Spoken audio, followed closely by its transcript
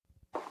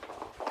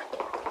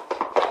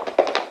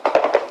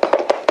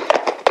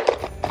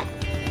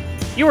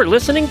You are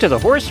listening to the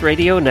Horse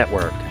Radio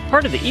Network,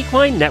 part of the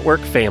Equine Network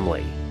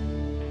family.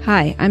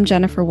 Hi, I'm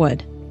Jennifer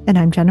Wood. And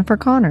I'm Jennifer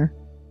Connor.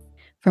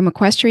 From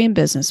Equestrian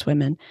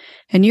Businesswomen,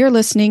 and you're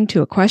listening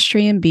to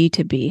Equestrian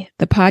B2B,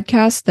 the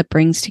podcast that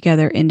brings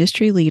together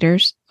industry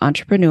leaders,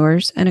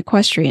 entrepreneurs, and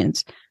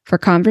equestrians for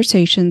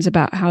conversations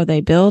about how they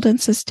build and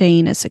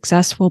sustain a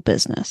successful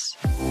business.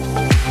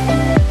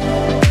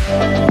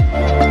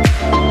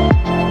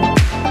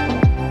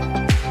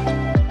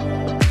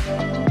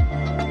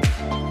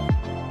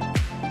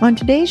 On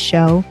today's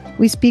show,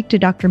 we speak to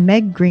Dr.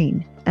 Meg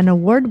Green, an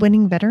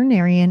award-winning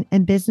veterinarian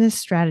and business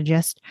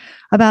strategist,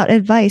 about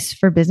advice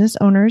for business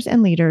owners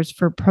and leaders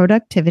for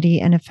productivity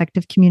and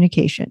effective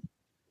communication.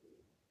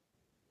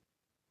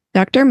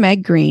 Dr.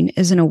 Meg Green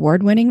is an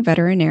award-winning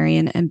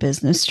veterinarian and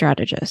business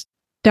strategist.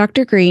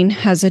 Dr. Green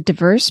has a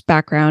diverse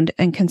background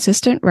and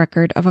consistent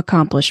record of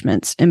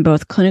accomplishments in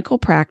both clinical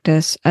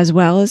practice as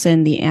well as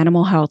in the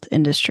animal health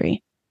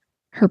industry.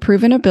 Her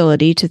proven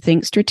ability to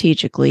think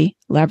strategically,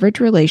 leverage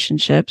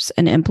relationships,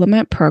 and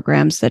implement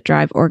programs that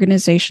drive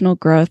organizational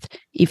growth,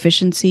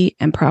 efficiency,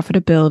 and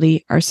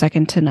profitability are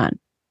second to none.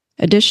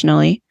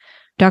 Additionally,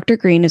 Dr.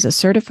 Green is a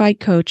certified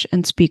coach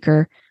and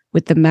speaker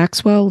with the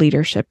Maxwell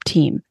Leadership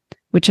Team,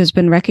 which has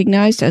been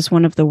recognized as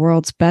one of the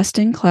world's best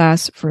in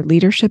class for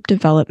leadership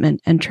development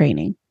and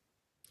training.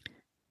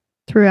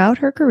 Throughout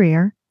her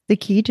career, the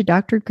key to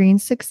Dr.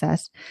 Green's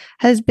success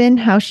has been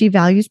how she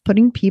values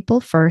putting people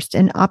first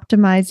and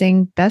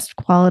optimizing best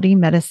quality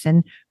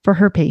medicine for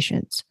her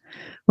patients.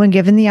 When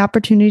given the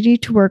opportunity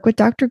to work with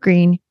Dr.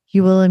 Green,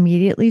 you will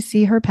immediately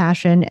see her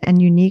passion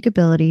and unique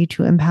ability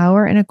to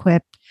empower and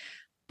equip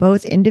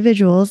both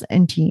individuals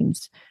and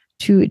teams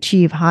to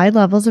achieve high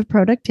levels of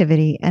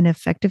productivity and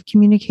effective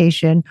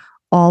communication,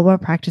 all while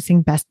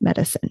practicing best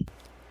medicine.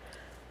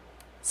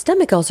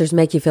 Stomach ulcers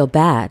make you feel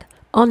bad.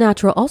 All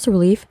Natural Ulcer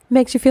Relief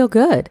makes you feel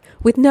good.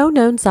 With no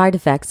known side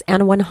effects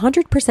and a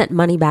 100%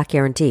 money-back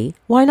guarantee,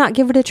 why not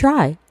give it a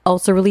try?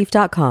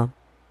 ulcerrelief.com.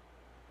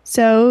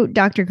 So,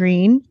 Dr.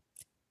 Green,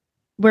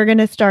 we're going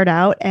to start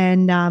out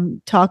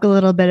and talk a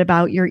little bit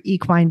about your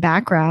equine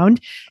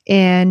background.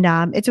 And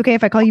it's okay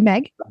if I call you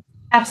Meg?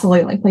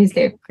 Absolutely. Please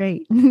do.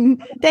 Great.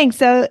 Thanks.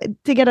 So,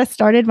 to get us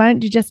started, why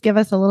don't you just give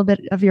us a little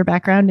bit of your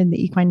background in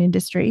the equine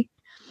industry?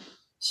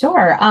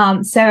 Sure.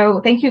 So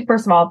thank you,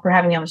 first of all, for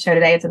having me on the show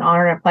today. It's an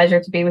honor and a pleasure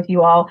to be with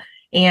you all.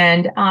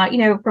 And,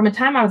 from the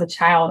time I was a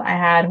child, I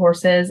had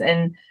horses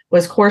and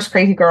was horse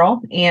crazy girl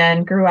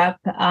and grew up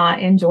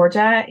in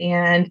Georgia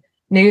and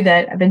knew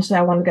that eventually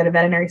I wanted to go to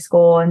veterinary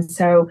school. And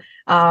so,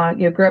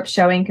 grew up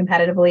showing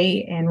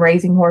competitively and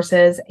raising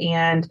horses,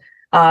 and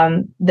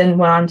then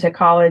went on to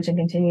college and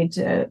continued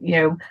to,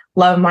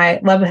 love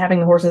having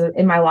the horses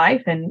in my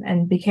life,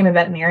 and became a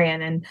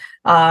veterinarian, and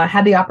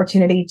had the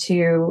opportunity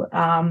to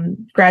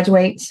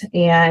graduate.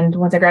 And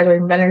once I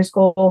graduated from veterinary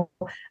school,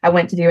 I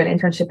went to do an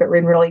internship at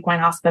Ridden-Riddle Equine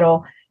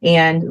Hospital.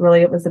 And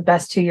really, it was the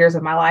best 2 years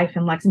of my life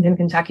in Lexington,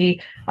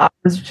 Kentucky. It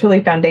was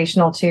truly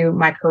foundational to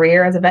my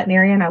career as a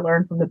veterinarian. I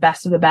learned from the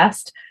best of the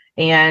best.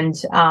 And,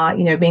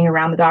 being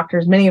around the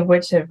doctors, many of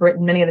which have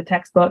written many of the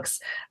textbooks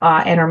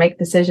and or make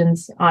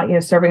decisions,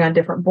 serving on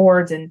different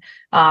boards and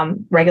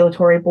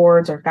regulatory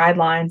boards or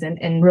guidelines,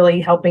 and really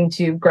helping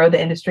to grow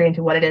the industry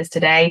into what it is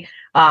today.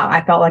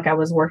 I felt like I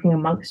was working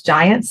amongst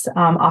giants,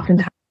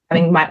 oftentimes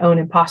having my own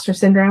imposter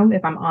syndrome,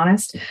 if I'm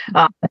honest.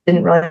 I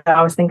didn't really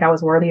always think I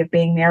was worthy of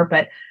being there,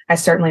 but I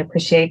certainly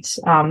appreciate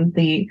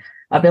the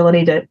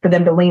ability for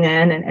them to lean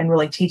in and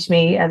really teach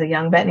me as a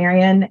young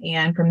veterinarian.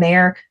 And from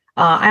there,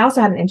 I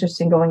also had an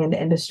interest in going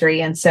into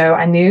industry. And so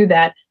I knew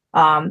that,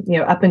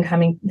 up and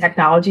coming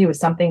technology was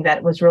something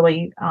that was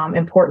really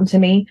important to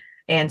me.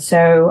 And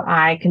so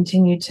I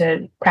continued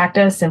to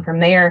practice. And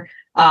from there,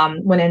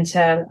 went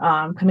into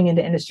coming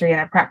into industry,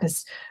 and I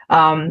practiced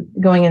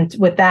going into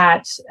with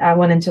that. I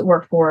went into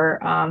work for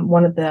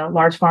one of the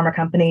large pharma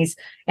companies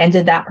and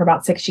did that for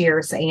about 6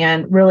 years.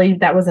 And really,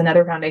 that was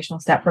another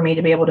foundational step for me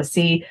to be able to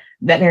see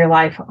veterinary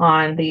life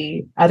on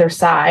the other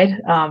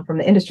side from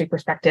the industry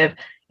perspective.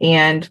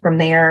 And from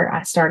there,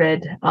 I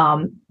started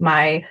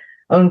my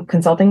own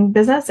consulting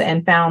business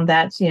and found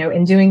that,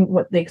 in doing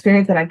what the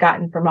experience that I'd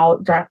gotten from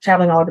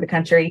traveling all over the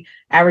country,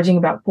 averaging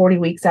about 40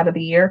 weeks out of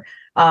the year,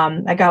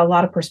 I got a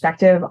lot of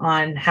perspective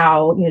on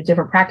how,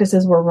 different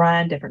practices were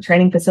run, different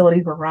training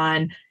facilities were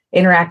run,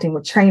 interacting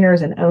with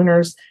trainers and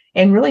owners,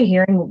 and really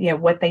hearing,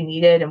 what they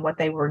needed and what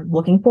they were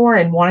looking for,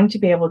 and wanting to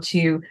be able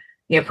to,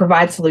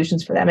 provide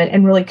solutions for them,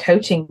 and really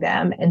coaching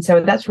them. And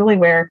so that's really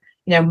where,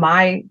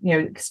 my,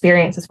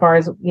 experience as far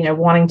as,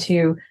 wanting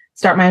to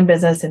start my own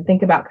business and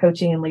think about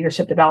coaching and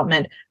leadership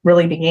development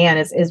really began,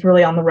 is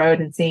really on the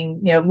road and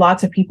seeing,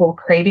 lots of people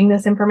craving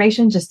this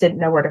information, just didn't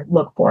know where to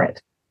look for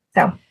it.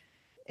 So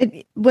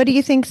what do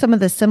you think some of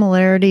the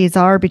similarities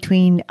are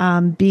between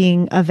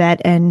being a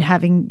vet and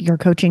having your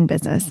coaching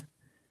business?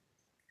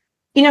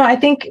 I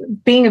think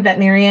being a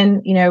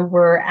veterinarian,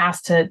 we're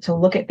asked to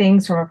look at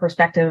things from a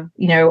perspective,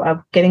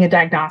 of getting a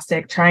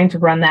diagnostic, trying to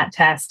run that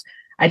test,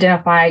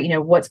 identify,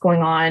 what's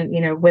going on,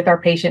 with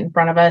our patient in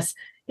front of us,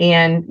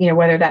 And,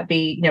 whether that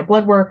be,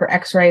 blood work or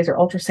x-rays or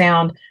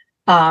ultrasound,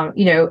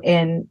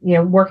 and,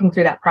 working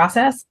through that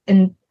process.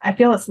 And I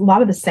feel it's a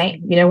lot of the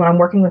same, when I'm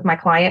working with my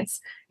clients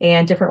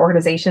and different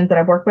organizations that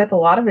I've worked with, a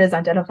lot of it is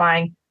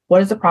identifying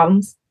what is the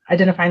problems,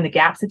 identifying the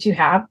gaps that you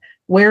have,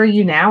 where are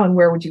you now and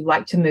where would you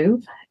like to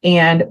move,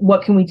 and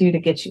what can we do to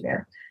get you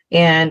there?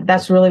 And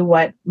that's really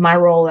what my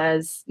role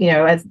as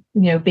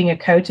being a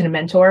coach and a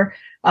mentor,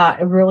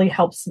 it really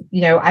helps,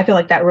 I feel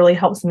like that really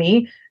helps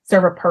me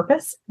serve a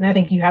purpose. And I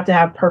think you have to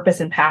have purpose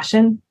and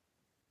passion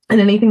in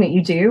anything that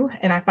you do.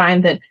 And I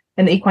find that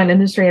in the equine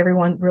industry,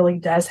 everyone really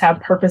does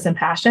have purpose and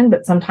passion,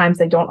 but sometimes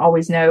they don't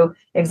always know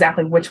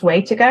exactly which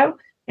way to go.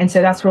 And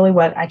so that's really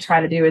what I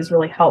try to do, is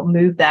really help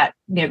move that,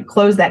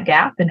 close that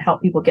gap and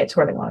help people get to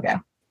where they want to go.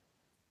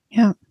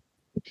 Yeah.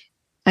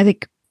 I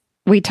think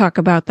we talk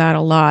about that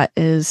a lot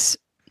is,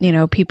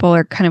 people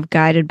are kind of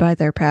guided by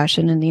their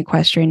passion in the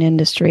equestrian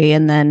industry.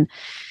 And then,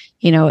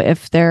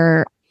 if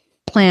their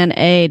plan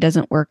A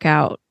doesn't work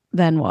out,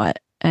 then what?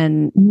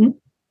 And,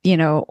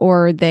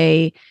 or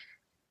they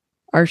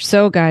are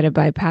so guided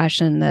by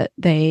passion that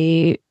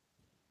they,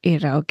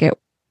 get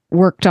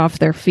worked off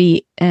their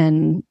feet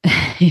and,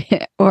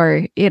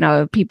 or,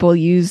 people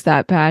use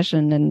that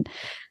passion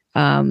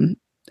and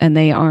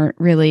they aren't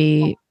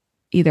really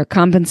either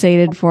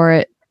compensated for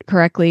it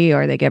correctly,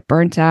 or they get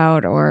burnt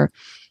out, or,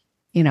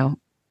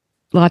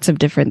 lots of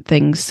different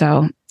things.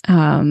 So,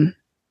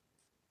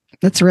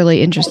 that's a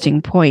really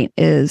interesting point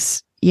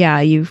is, yeah,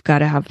 you've got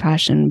to have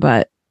passion,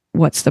 but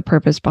what's the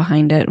purpose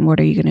behind it, and what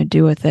are you going to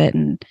do with it?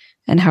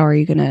 And how are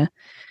you going to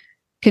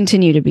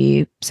continue to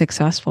be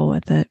successful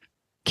with it?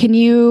 Can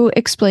you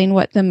explain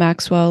what the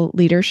Maxwell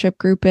Leadership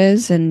Group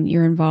is and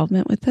your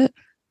involvement with it?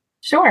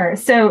 Sure.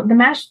 So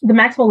the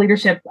Maxwell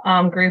Leadership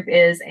Group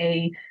is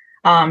a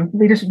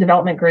leadership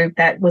development group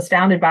that was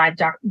founded by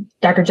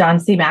Dr. John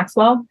C.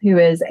 Maxwell, who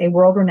is a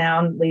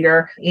world-renowned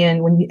leader.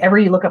 And whenever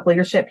you look up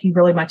leadership, he's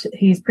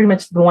pretty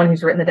much the one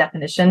who's written the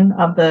definition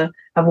of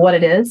what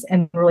it is,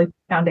 and really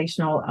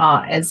foundational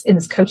as in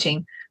his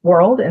coaching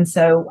world. And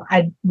so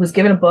I was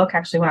given a book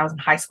actually when I was in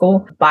high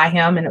school by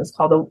him, and it was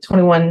called The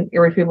 21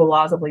 Irrefutable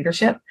Laws of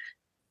Leadership.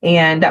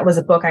 And that was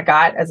a book I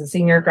got as a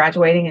senior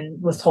graduating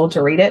and was told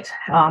to read it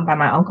by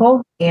my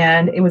uncle.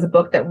 And it was a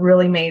book that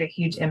really made a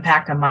huge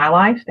impact on my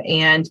life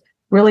and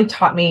really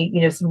taught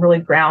me, some really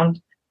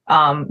ground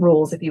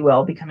rules, if you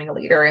will, becoming a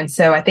leader. And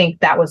so I think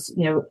that was,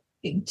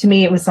 to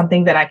me, it was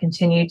something that I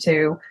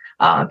continue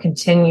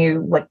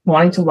like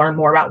wanting to learn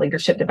more about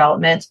leadership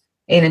development.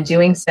 And in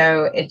doing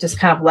so, it just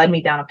kind of led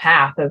me down a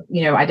path of,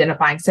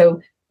 identifying.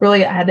 So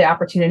really, I had the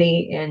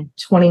opportunity in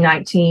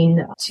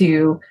 2019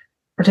 to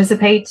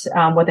participate,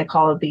 what they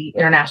call the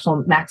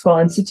International Maxwell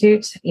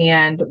Institute,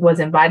 and was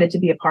invited to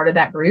be a part of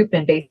that group,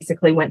 and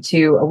basically went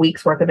to a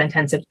week's worth of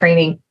intensive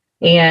training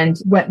and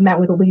met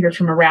with leaders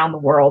from around the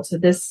world. So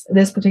this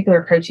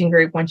particular coaching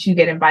group, once you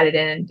get invited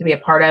in to be a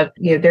part of,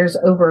 there's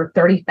over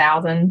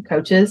 30,000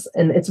 coaches,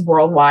 and it's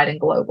worldwide and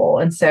global.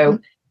 And so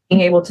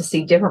being able to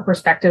see different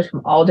perspectives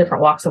from all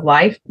different walks of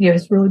life,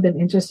 has really been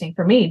interesting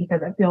for me,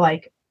 because I feel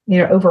like,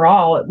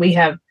 overall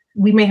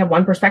we may have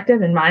one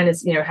perspective, and mine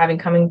is,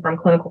 coming from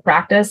clinical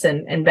practice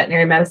and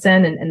veterinary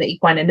medicine and the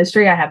equine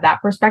industry. I have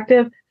that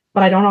perspective,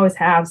 but I don't always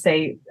have,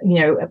 say,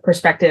 a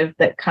perspective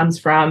that comes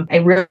from a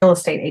real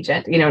estate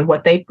agent, and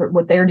what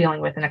they're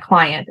dealing with in a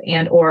client,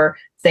 and, or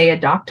say a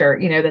doctor,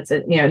 that's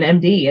an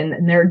MD,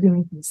 and they're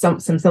doing some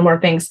similar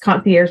things.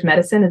 Concierge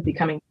medicine is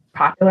becoming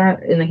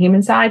popular in the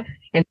human side.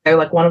 And so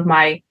like one of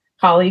my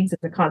colleagues is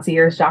a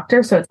concierge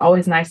doctor. So it's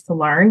always nice to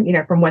learn,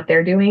 from what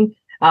they're doing.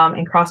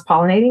 And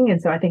cross-pollinating.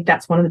 And so I think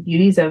that's one of the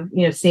beauties of,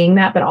 seeing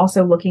that, but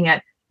also looking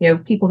at,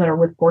 people that are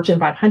with Fortune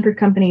 500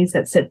 companies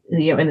that sit,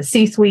 in the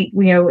C-suite,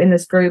 in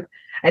this group.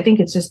 I think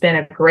it's just been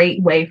a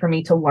great way for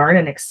me to learn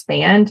and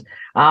expand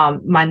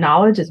my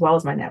knowledge as well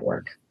as my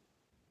network.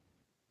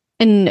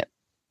 And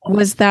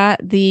was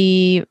that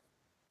the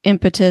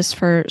impetus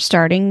for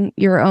starting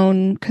your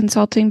own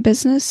consulting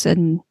business?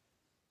 And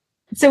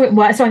so it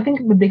was. So I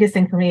think the biggest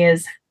thing for me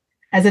is,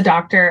 as a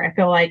doctor, I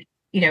feel like,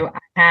 I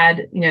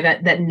had,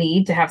 that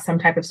need to have some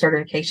type of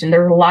certification.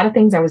 There were a lot of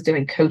things I was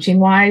doing coaching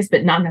wise,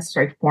 but not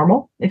necessarily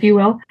formal, if you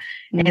will.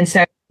 Mm-hmm. And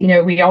so,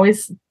 we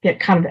always get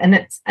kind of,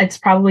 and it's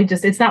probably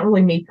just, it's not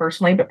really me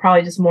personally, but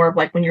probably just more of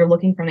like when you're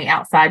looking from the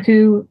outside,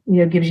 who,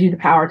 gives you the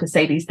power to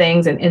say these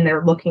things. And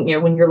they're looking,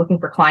 when you're looking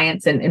for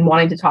clients and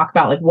wanting to talk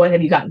about like, what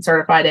have you gotten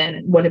certified in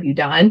and what have you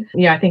done?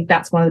 I think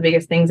that's one of the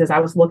biggest things is I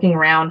was looking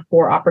around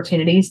for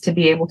opportunities to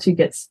be able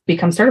to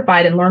become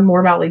certified and learn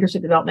more about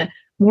leadership development,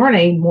 more in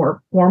a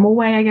more formal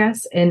way, I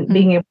guess, and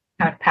being able to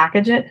kind of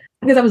package it,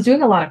 because I was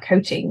doing a lot of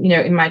coaching,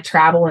 in my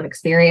travel and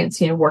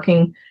experience,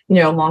 working,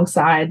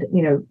 alongside,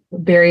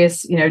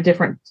 various,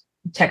 different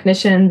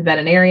technicians,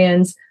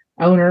 veterinarians,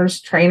 owners,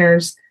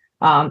 trainers,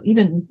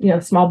 even,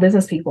 small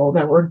business people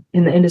that were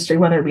in the industry,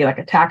 whether it be like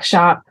a tax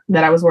shop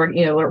that I was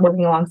working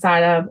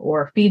alongside of,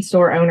 or a feed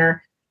store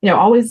owner,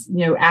 always,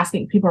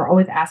 people are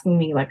always asking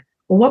me like,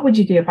 well, what would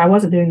you do if I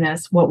wasn't doing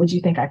this? What would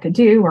you think I could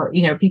do? Or,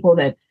 people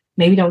that,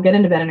 maybe don't get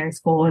into veterinary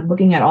school and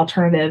looking at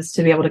alternatives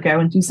to be able to go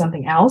and do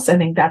something else. I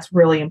think that's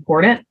really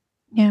important.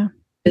 Yeah.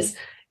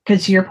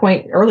 Because to your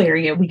point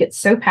earlier, we get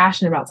so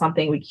passionate about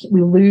something,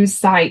 we lose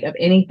sight of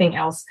anything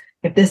else.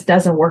 If this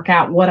doesn't work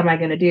out, what am I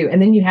going to do?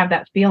 And then you have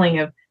that feeling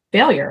of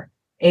failure.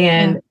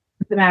 And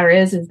the matter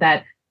is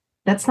that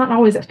that's not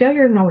always,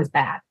 failure isn't always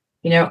bad.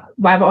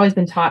 I've always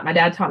been taught, my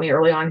dad taught me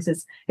early on, he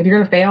says, if you're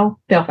going to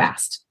fail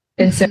fast.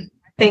 And so the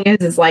thing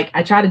is like,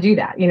 I try to do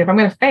that. If I'm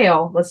going to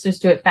fail, let's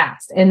just do it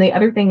fast. And the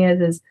other thing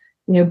is,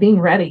 being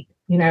ready.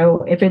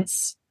 If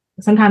it's,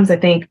 sometimes I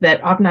think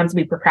that oftentimes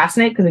we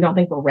procrastinate because we don't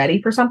think we're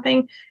ready for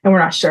something and we're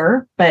not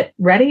sure, but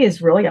ready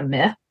is really a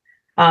myth.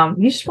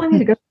 You just really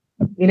need to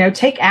go,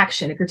 take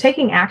action. If you're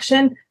taking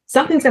action,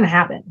 something's going to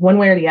happen one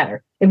way or the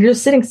other. If you're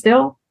just sitting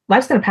still,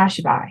 life's going to pass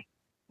you by.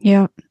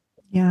 Yeah.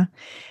 Yeah.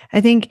 I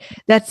think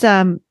that's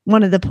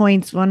one of the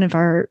points. One of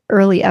our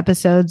early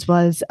episodes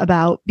was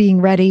about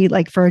being ready,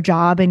 like for a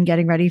job and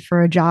getting ready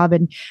for a job,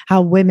 and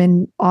how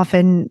women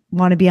often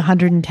want to be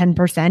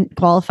 110%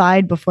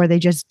 qualified before they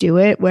just do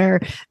it,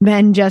 where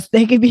men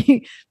they could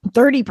be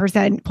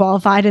 30%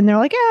 qualified and they're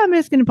like, yeah, I'm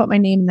just going to put my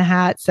name in the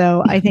hat.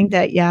 So I think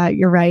that, yeah,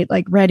 you're right.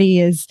 Like ready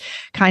is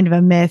kind of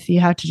a myth. You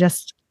have to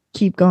just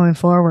keep going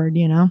forward,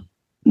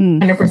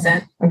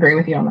 100% agree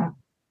with you on that.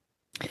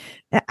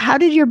 How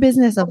did your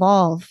business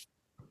evolve?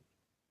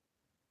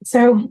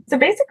 So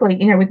basically,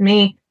 with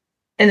me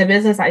in the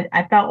business,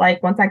 I felt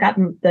like once I got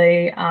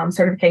the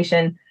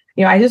certification,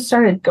 I just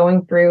started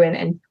going through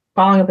and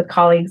following up with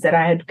colleagues that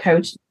I had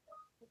coached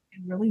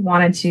and really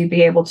wanted to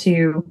be able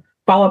to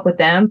follow up with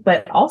them,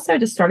 but also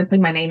just started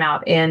putting my name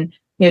out in,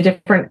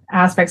 different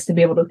aspects to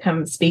be able to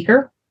become a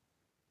speaker.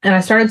 And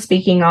I started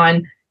speaking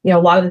on, a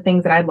lot of the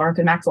things that I'd learned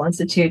in Maxwell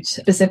Institute,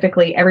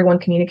 specifically everyone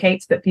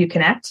communicates, but few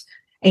connect.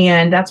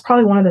 And that's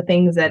probably one of the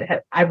things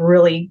that I've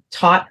really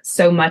taught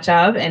so much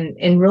of,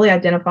 and really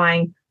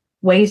identifying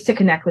ways to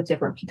connect with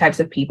different types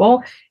of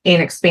people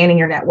and expanding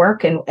your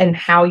network and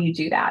how you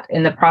do that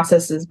and the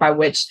processes by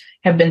which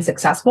have been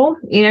successful,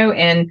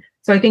 and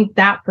so I think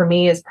that for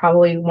me is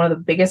probably one of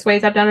the biggest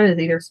ways I've done it, is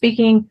either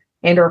speaking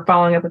and or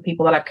following up with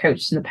people that I've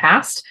coached in the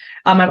past.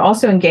 I've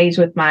also engaged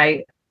with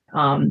my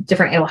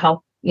different animal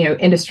health,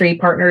 industry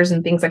partners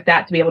and things like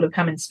that to be able to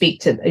come and speak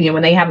to,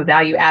 when they have a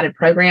value added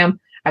program.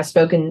 I've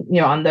spoken,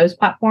 on those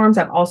platforms.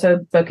 I've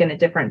also spoken at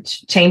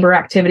different chamber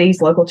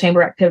activities, local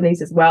chamber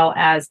activities, as well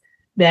as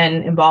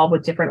been involved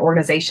with different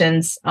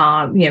organizations,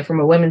 from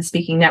a women's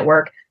speaking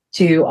network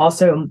to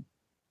also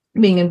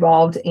being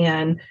involved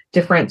in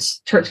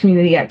different church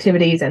community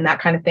activities and that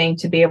kind of thing,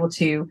 to be able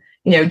to,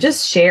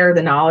 just share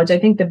the knowledge. I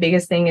think the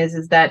biggest thing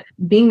is that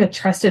being a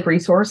trusted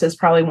resource is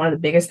probably one of the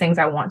biggest things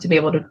I want to be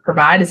able to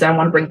provide, is I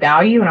want to bring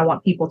value, and I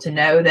want people to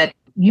know that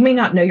you may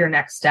not know your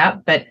next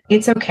step, but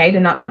it's okay to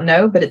not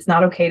know, but it's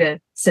not okay to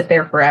sit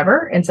there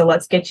forever. And so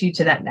let's get you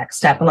to that next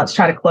step and let's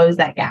try to close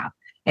that gap.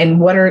 And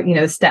what are,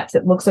 the steps?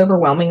 It looks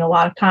overwhelming a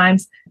lot of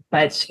times,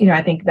 but,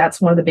 I think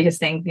that's one of the biggest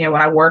things, when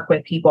I work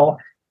with people.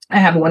 I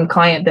have one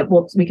client that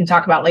we can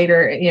talk about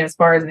later, as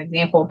far as an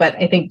example, but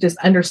I think just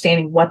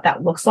understanding what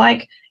that looks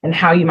like and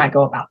how you might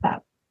go about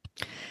that.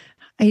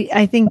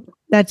 I think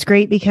that's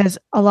great, because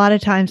a lot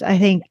of times I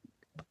think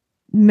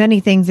many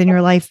things in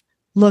your life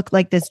look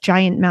like this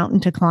giant mountain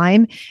to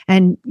climb,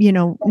 and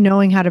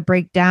knowing how to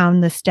break down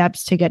the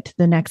steps to get to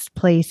the next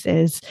place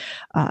is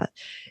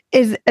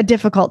a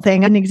difficult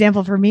thing. An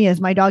example for me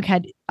is my dog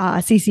had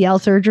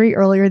CCL surgery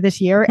earlier this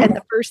year, and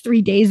the first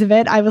 3 days of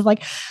it, I was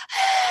like,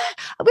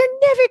 we're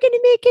never going to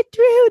make it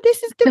through.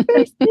 This is the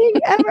first thing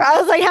ever. I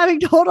was like having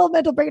total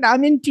mental breakdown.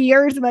 I'm in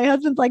tears. My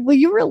husband's like, will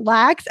you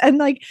relax? And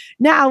like,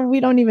 now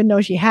we don't even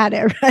know she had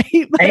it.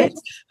 Right.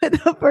 But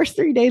the first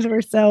 3 days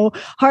were so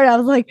hard. I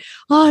was like,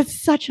 oh, it's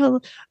such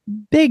a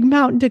big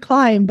mountain to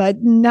climb,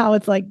 but now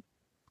it's like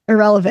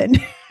irrelevant.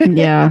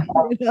 Yeah.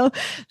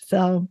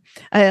 So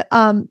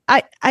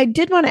I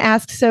did want to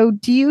ask, so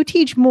do you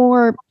teach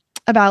more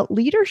about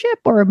leadership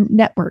or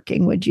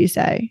networking, would you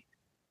say?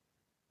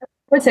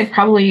 I would say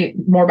probably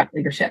more about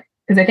leadership,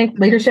 because I think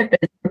leadership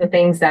is one of the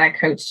things that I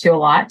coach to a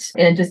lot.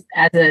 And just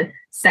as a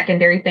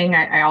secondary thing,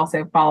 I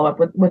also follow up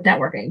with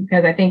networking,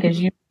 because I think as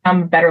you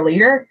become a better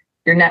leader,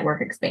 your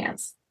network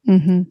expands.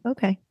 Mm-hmm.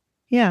 Okay.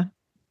 Yeah.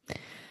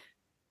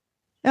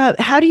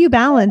 How do you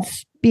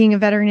balance being a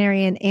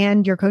veterinarian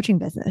and your coaching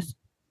business?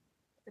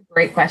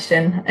 Great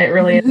question. It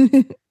really is.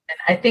 And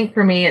I think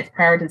for me, it's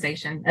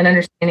prioritization and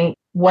understanding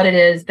what it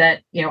is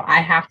that,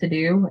 I have to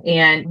do.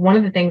 And one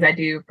of the things I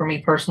do for me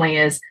personally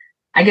is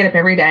I get up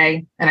every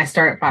day and I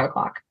start at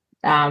 5:00.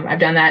 I've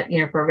done that,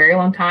 for a very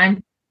long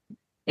time.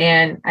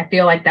 And I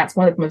feel like that's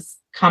one of the most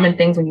common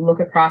things when you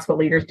look across what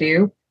leaders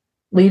do.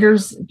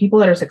 Leaders, people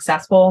that are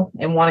successful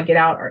and want to get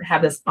out or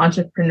have this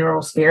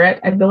entrepreneurial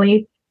spirit, I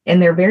believe,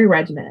 and they're very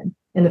regimented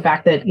in the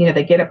fact that,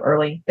 they get up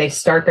early, they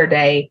start their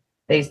day,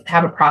 they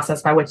have a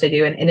process by which they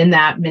do. And in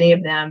that, many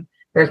of them,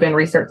 there's been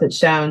research that's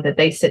shown that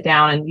they sit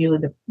down and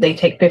usually they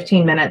take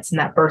 15 minutes in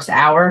that first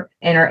hour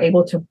and are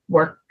able to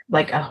work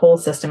like a whole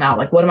system out.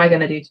 Like, what am I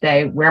going to do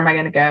today? Where am I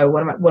going to go?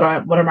 What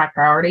are my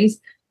priorities?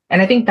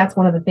 And I think that's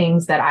one of the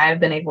things that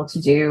I've been able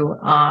to do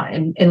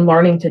in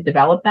learning to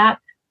develop that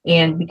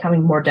and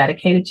becoming more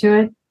dedicated to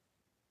it.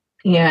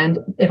 And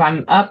if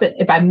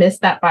I miss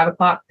that 5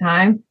 o'clock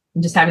time,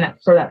 and just having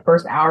that for that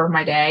first hour of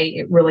my day,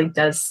 it really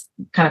does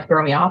kind of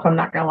throw me off. I'm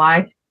not going to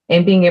lie.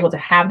 And being able to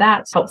have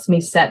that helps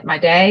me set my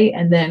day.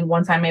 And then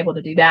once I'm able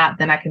to do that,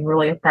 then I can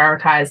really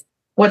prioritize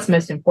what's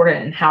most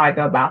important and how I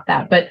go about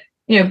that. But,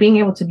 being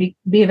able to be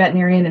a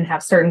veterinarian and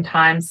have certain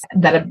times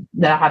that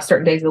I have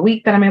certain days of the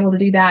week that I'm able to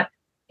do that,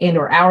 and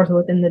or hours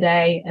within the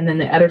day. And then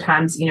the other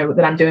times,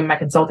 that I'm doing my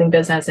consulting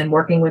business and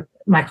working with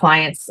my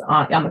clients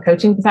on the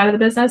coaching side of the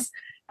business.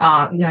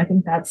 I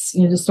think that's,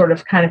 just sort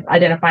of kind of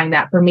identifying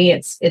that. For me,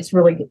 it's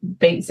really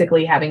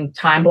basically having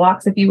time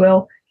blocks, if you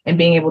will, and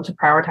being able to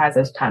prioritize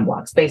those time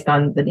blocks based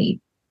on the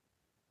need.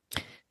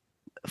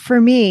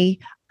 For me,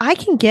 I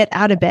can get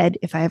out of bed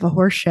if I have a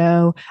horse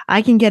show.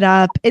 I can get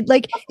up.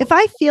 If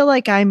I feel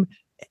like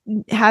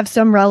have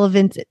some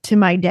relevance to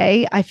my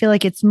day, I feel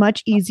like it's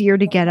much easier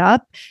to get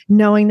up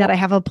knowing that I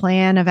have a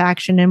plan of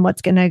action and what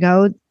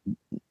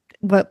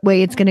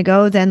way it's going to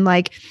go than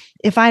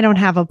if I don't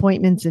have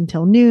appointments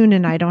until noon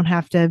and I don't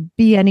have to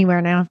be anywhere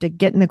and I don't have to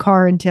get in the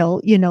car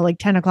until,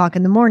 10 o'clock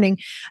in the morning.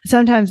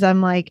 Sometimes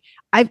I'm like,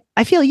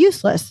 I feel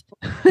useless,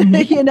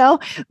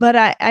 but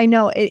I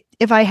know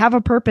if I have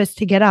a purpose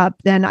to get up,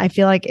 then I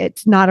feel like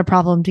it's not a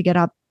problem to get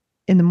up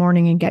in the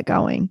morning and get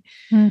going.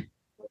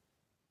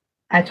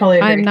 I totally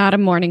agree. I'm not a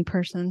morning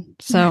person,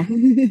 so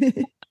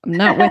I'm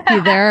not with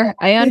you there.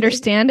 I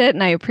understand it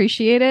and I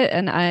appreciate it.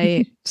 And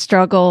I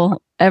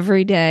struggle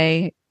every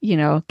day,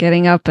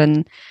 getting up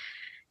and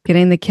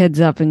getting the kids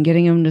up and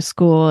getting them to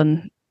school.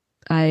 And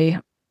I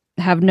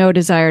have no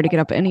desire to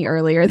get up any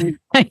earlier than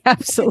I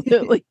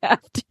absolutely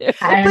have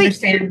to. I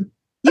understand.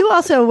 You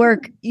also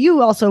work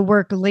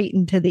late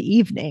into the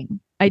evening.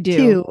 I do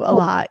too, a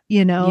lot,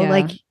 and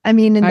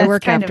I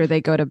work after they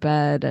go to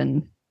bed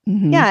and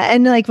yeah.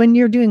 And when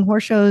you're doing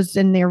horse shows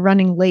and they're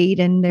running late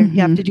and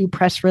you have to do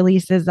press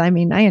releases. I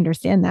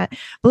understand that.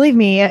 Believe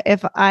me,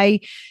 if I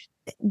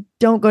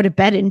don't go to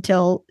bed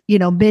until,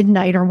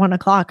 midnight or 1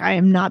 o'clock, I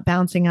am not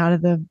bouncing out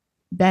of the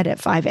bed at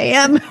 5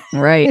 a.m.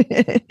 Right.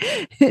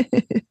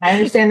 I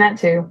understand that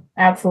too.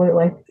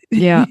 Absolutely.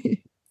 Yeah.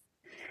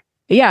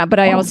 Yeah. But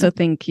I also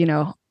think,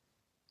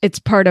 it's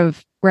part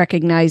of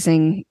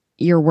recognizing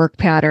your work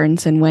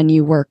patterns and when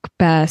you work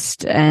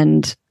best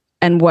and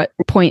what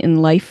point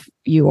in life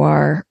you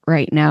are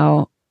right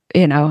now,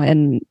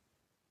 and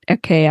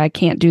okay, I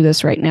can't do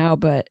this right now,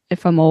 but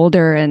if I'm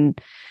older and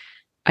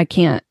I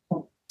can't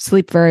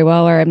sleep very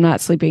well or I'm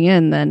not sleeping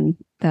in, then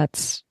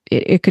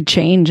it could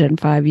change in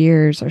 5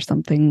 years or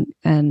something.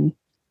 And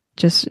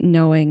just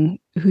knowing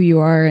who you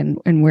are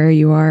and where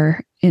you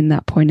are in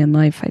that point in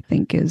life, I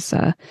think is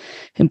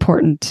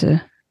important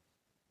to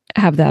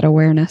have that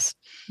awareness.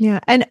 Yeah.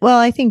 And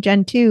I think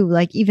Jen too,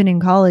 even in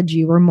college,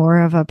 you were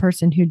more of a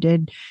person who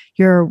did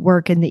your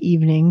work in the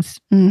evenings,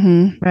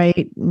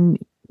 right? And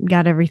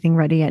got everything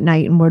ready at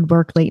night and would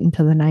work late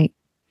into the night.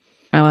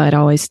 Oh, I'd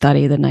always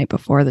study the night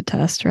before the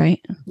test, right?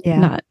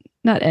 Yeah.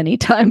 Not any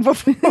time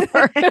before.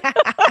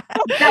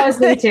 That was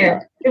me too.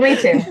 Me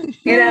too.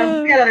 We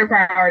got other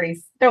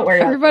priorities. Don't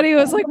worry. Everybody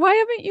was like, why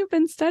haven't you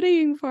been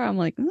studying for? I'm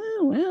like,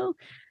 oh, well,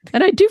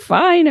 and I do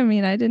fine.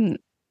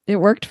 It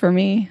worked for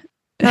me.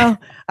 Oh,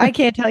 I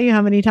can't tell you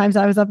how many times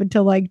I was up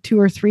until 2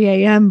 or 3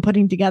 a.m.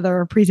 putting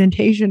together a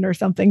presentation or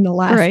something the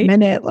last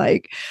minute,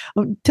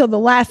 till the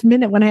last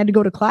minute when I had to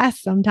go to class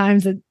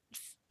sometimes at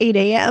 8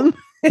 a.m.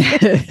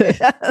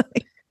 I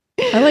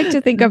like to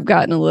think I've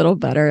gotten a little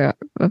better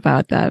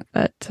about that,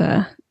 but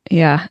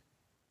yeah,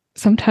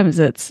 sometimes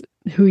it's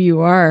who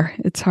you are.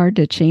 It's hard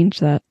to change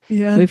that.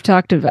 Yeah. We've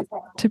talked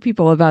to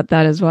people about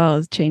that as well,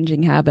 as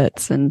changing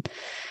habits, and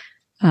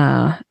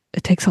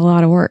it takes a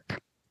lot of work.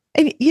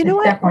 And you know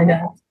what?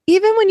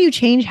 Even when you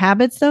change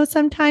habits, though,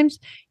 sometimes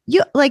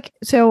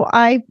so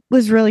I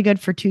was really good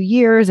for 2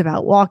 years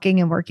about walking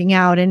and working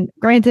out. And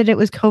granted, it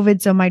was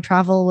COVID, so my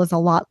travel was a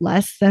lot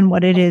less than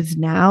what it is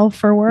now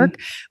for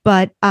work.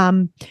 But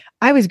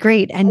I was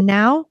great. And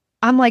now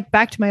I'm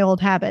back to my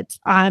old habits.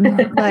 I'm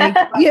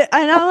yeah,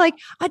 and I'm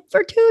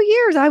for 2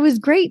 years, I was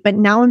great, but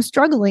now I'm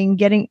struggling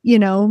getting,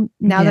 now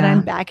that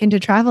I'm back into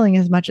traveling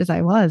as much as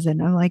I was.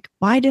 And I'm like,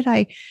 how did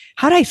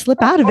I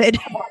slip out of it?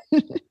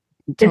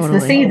 Totally.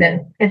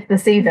 It's the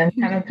season,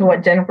 kind of to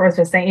what Jennifer was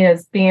just saying,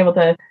 is being able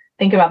to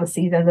think about the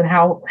seasons and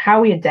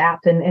how we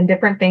adapt and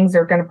different things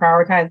are going to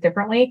prioritize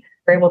differently.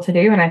 We're able to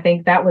do. And I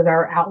think that was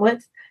our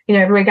outlet.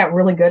 Everybody got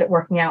really good at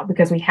working out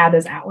because we had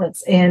those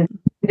outlets and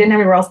we didn't have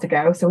anywhere else to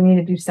go. So we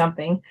needed to do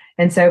something.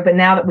 And so, but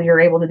now that we are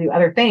able to do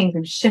other things,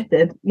 we've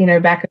shifted,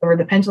 back over,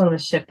 the pendulum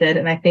has shifted.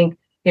 And I think,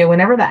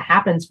 whenever that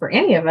happens for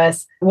any of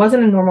us, it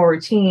wasn't a normal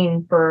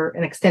routine for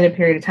an extended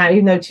period of time,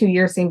 even though 2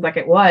 years seemed like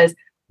it was.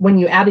 When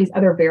you add these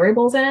other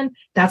variables in,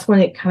 that's when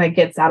it kind of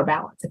gets out of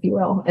balance, if you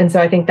will. And so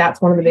I think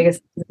that's one of the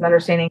biggest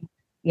understanding,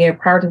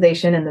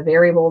 prioritization and the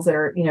variables that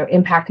are,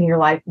 impacting your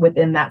life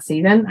within that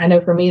season. I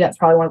know for me, that's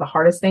probably one of the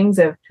hardest things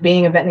of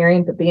being a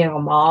veterinarian, but being a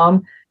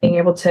mom being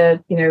able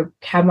to,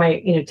 have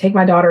my, take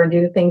my daughter and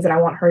do the things that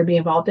I want her to be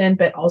involved in,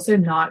 but also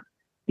not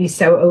be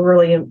so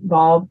overly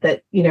involved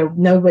that,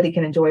 nobody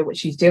can enjoy what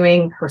she's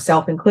doing,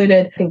 herself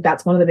included. I think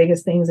that's one of the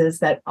biggest things is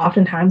that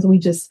oftentimes we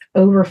just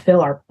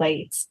overfill our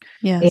plates.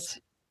 Yes.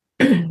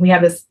 We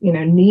have this,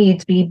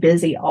 need to be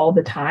busy all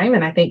the time.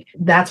 And I think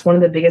that's one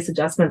of the biggest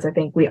adjustments. I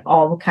think we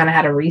all kind of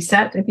had a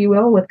reset, if you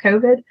will, with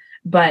COVID.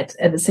 But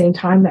at the same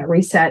time, that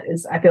reset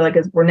I feel like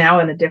we're now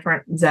in a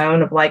different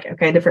zone of like,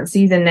 okay, different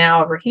season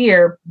now over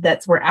here.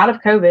 We're out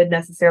of COVID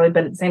necessarily,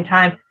 but at the same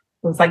time,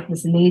 it was like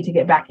this need to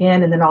get back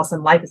in. And then all of a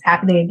sudden life is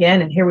happening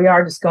again. And here we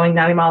are just going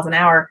 90 miles an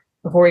hour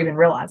before we even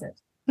realize it.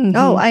 Mm-hmm.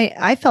 Oh,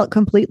 I felt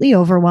completely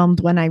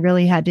overwhelmed when I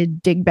really had to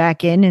dig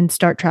back in and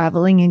start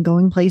traveling and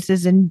going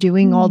places and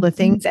doing all the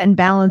things and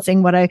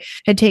balancing what I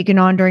had taken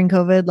on during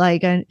COVID,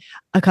 like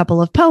a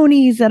couple of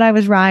ponies that I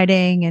was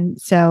riding.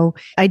 And so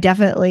I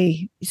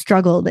definitely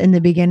struggled in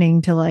the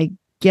beginning to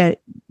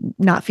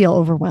not feel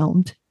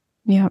overwhelmed.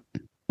 Yeah.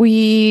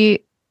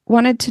 We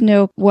wanted to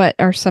know what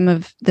are some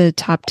of the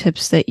top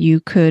tips that you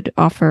could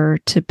offer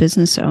to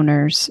business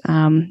owners.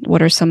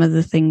 What are some of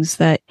the things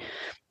that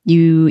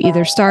you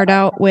either start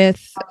out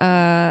with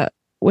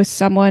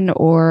someone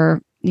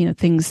or,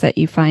 things that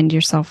you find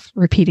yourself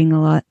repeating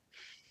a lot?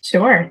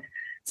 Sure.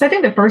 So I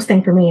think the first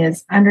thing for me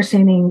is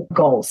understanding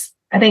goals.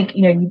 I think,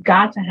 you've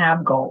got to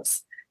have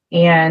goals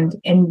and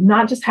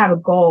not just have a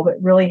goal,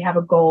 but really have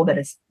a goal that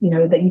is,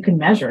 that you can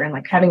measure and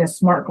like having a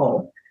SMART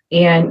goal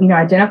and,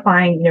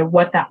 identifying,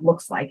 what that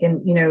looks like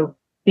and,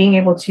 being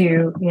able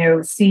to,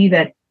 see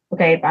that,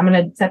 okay, if I'm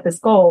going to set this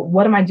goal,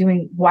 what am I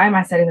doing? Why am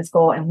I setting this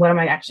goal? And what am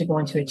I actually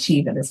going to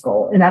achieve in this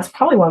goal? And that's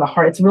probably one of the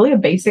hardest. It's really a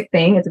basic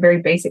thing. It's a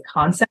very basic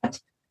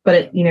concept,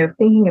 but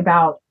thinking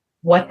about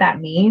what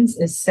that means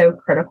is so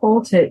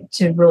critical to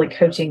really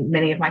coaching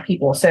many of my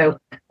people. So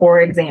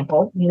for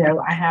example,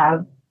 I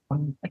have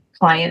a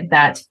client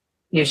that,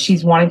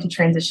 she's wanting to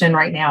transition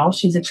right now.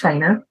 She's a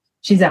trainer.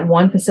 She's at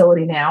one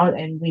facility now,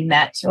 and we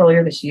met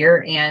earlier this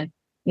year and,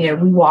 we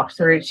walked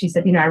through, she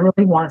said, I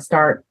really want to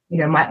start,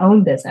 my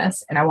own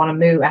business and I want to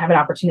move. I have an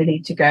opportunity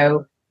to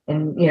go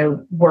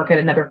and, work at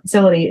another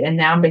facility. And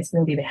now I'm basically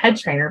going to be the head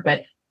trainer,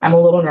 but I'm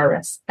a little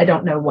nervous. I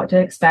don't know what to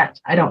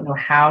expect. I don't know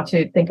how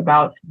to think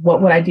about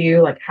what would I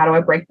do? Like, how do I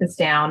break this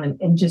down?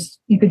 And just,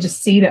 you could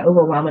just see the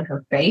overwhelm in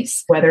her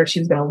face, whether she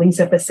was going to lease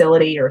a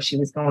facility or she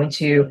was going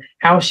to,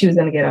 how she was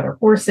going to get other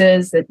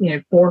horses that,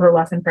 for her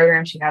lesson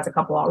program, she has a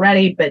couple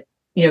already, but,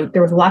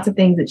 there was lots of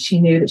things that she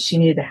knew that she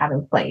needed to have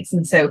in place.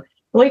 And so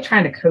really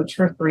trying to coach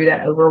her through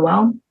that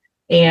overwhelm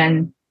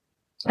and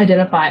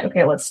identify,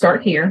 okay, let's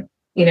start here,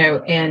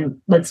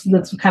 and let's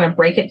kind of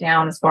break it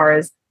down as far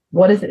as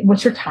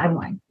what's your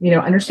timeline,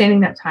 understanding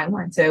that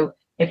timeline. So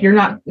if you're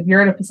at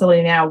a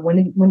facility now,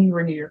 when do you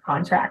renew your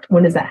contract?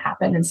 When does that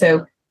happen? And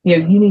so, you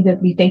need to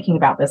be thinking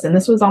about this. And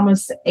this was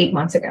almost 8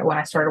 months ago when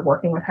I started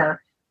working with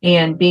her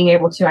and being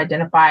able to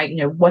identify,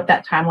 what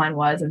that timeline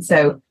was. And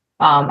so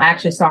I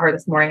actually saw her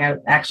this morning. I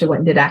actually went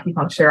and did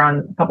acupuncture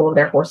on a couple of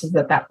their horses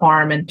at that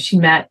farm. And she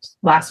met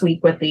last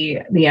week with the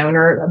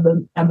owner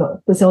of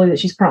the facility that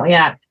she's currently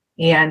at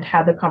and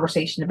had the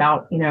conversation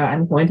about,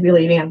 I'm going to be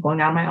leaving. I'm going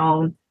out on my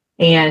own.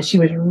 And she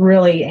was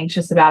really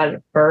anxious about it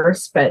at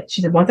first. But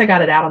she said, once I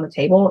got it out on the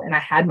table and I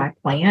had my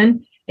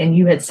plan and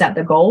you had set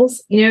the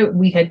goals,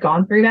 we had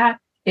gone through that.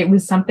 It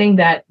was something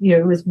that,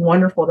 it was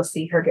wonderful to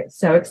see her get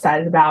so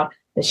excited about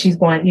that she's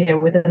going,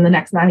 within the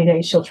next 90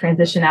 days, she'll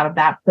transition out of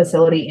that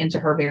facility into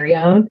her very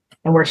own.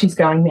 And where she's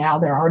going now,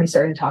 they're already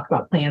starting to talk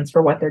about plans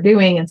for what they're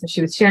doing. And so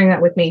she was sharing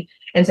that with me.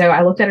 And so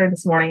I looked at her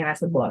this morning and I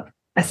said, look,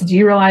 do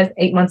you realize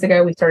 8 months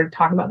ago, we started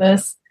talking about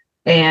this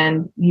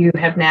and you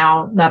have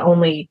now not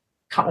only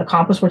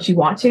accomplished what you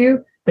want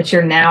to, but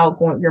you're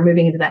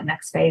moving into that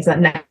next phase, that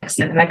next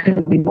step. And I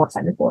couldn't be more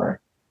excited for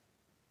her.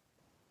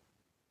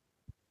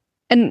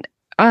 And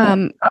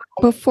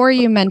before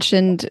you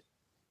mentioned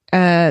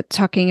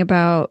talking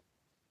about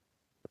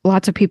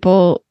lots of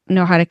people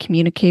know how to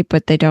communicate,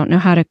 but they don't know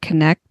how to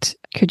connect.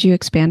 Could you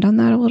expand on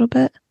that a little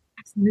bit?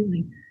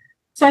 Absolutely.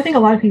 So I think a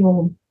lot of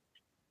people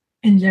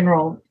in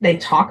general, they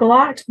talk a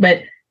lot,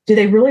 but do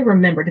they really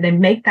remember? Do they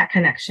make that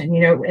connection?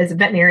 As a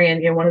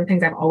veterinarian, one of the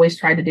things I've always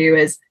tried to do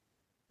is,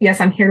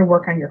 yes, I'm here to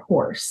work on your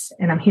horse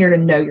and I'm here to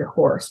know your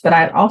horse, but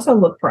I also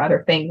look for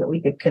other things that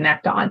we could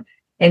connect on.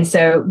 And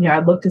so,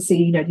 I'd look to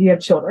see, do you have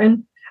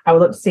children? I would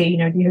look to see,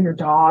 do you have your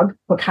dog?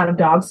 What kind of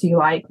dogs do you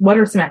like? What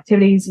are some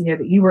activities,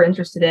 that you were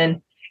interested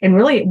in? And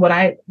really what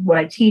I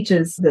teach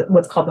is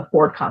what's called the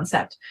FORD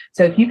concept.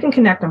 So if you can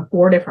connect on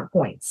 4 different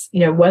points,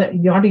 whether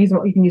you don't have to use,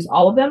 you can use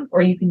all of them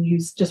or you can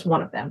use just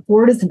one of them.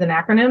 FORD is an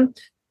acronym,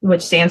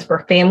 which stands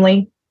for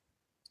family,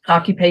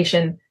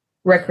 occupation,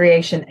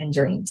 recreation, and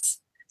dreams.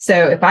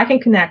 So if I can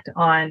connect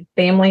on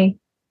family,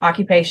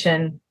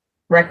 occupation,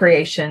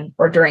 recreation,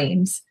 or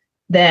dreams,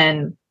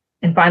 then,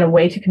 and find a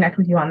way to connect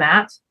with you on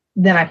that,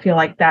 then I feel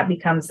like that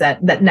becomes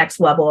that next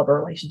level of a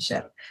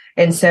relationship.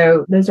 And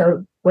so those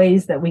are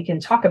ways that we can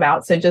talk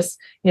about. So just,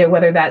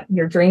 whether that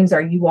your dreams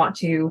are you want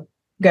to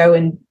go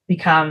and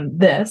become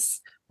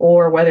this,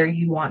 or whether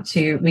you want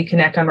to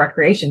reconnect on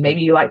recreation.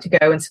 Maybe you like to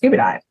go and scuba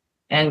dive.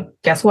 And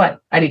guess what?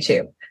 I do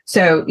too.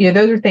 So,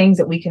 those are things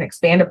that we can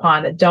expand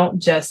upon that don't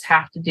just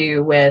have to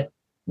do with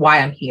why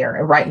I'm here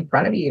and right in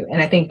front of you.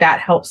 And I think that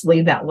helps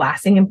leave that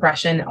lasting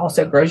impression,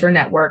 also grows your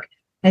network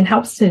and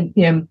helps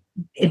to,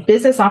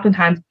 business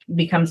oftentimes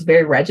becomes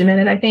very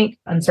regimented, I think,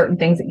 on certain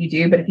things that you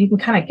do. But if you can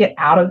kind of get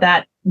out of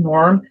that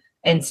norm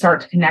and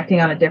start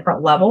connecting on a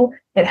different level,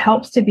 it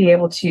helps to be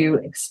able to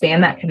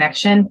expand that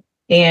connection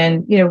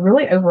and,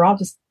 really overall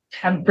just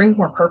bring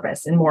more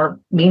purpose and more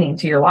meaning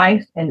to your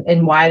life and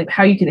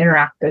how you can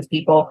interact with those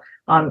people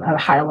on a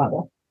higher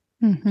level.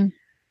 Mm-hmm.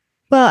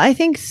 Well, I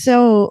think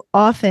so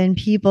often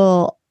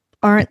people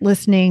aren't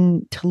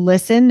listening to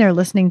listen, they're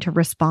listening to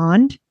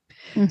respond.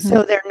 Mm-hmm.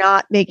 So they're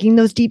not making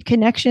those deep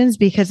connections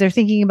because they're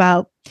thinking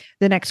about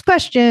the next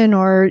question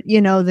or,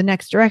 the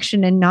next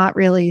direction and not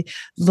really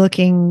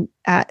looking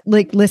at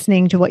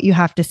listening to what you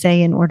have to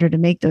say in order to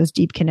make those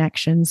deep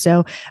connections.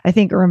 So I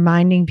think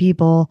reminding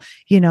people,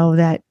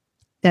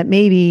 that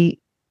maybe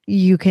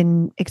you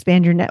can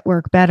expand your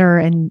network better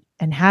and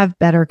have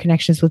better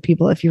connections with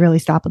people if you really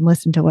stop and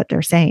listen to what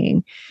they're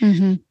saying.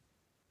 Mm-hmm.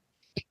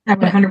 I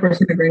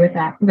 100% agree with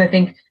that. Because I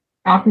think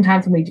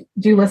oftentimes when we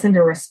do listen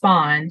to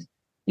respond,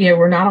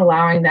 we're not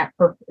allowing that,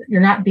 you're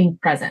not being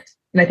present.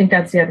 And I think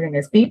that's the other thing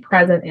is be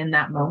present in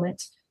that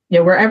moment.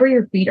 Wherever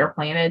your feet are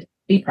planted,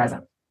 be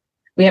present.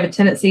 We have a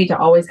tendency to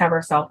always have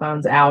our cell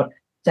phones out,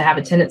 to have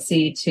a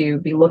tendency to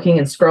be looking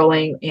and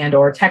scrolling and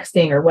or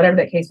texting or whatever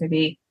that case may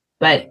be.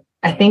 But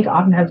I think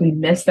oftentimes we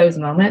miss those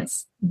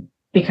moments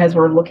because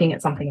we're looking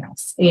at something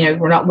else.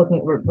 We're not looking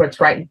at what's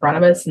right in front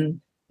of us.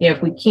 And,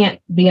 if we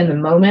can't be in the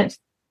moment,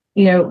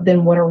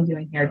 then what are we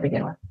doing here to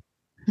begin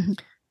with?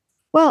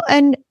 Well,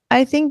 and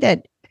I think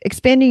that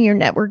expanding your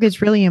network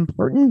is really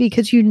important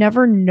because you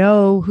never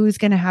know who's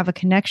going to have a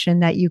connection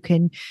that you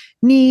can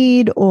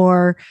need,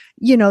 or,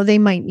 they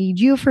might need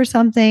you for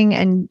something.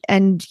 And,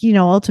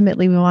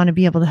 ultimately we want to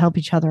be able to help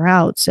each other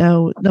out.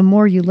 So the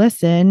more you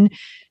listen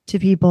to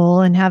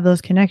people and have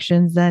those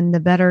connections, then the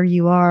better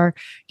you are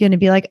going to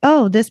be like,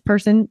 oh, this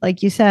person,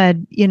 like you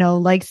said,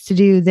 likes to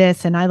do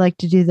this and I like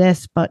to do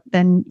this, but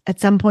then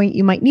at some point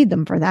you might need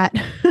them for that.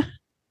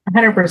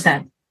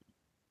 100%.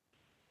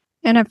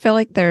 And I feel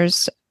like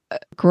there's a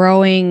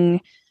growing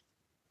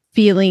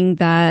feeling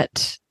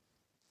that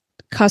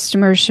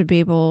customers should be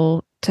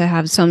able to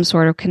have some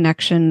sort of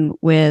connection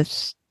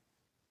with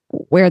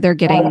where they're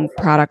getting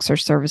products or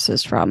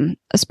services from,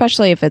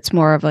 especially if it's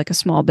more of like a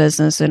small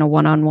business and a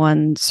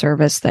one-on-one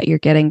service that you're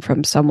getting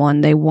from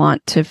someone. They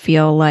want to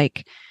feel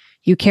like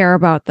you care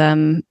about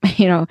them,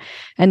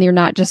 and you're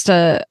not just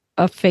a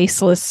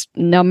faceless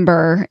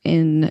number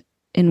in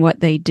what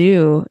they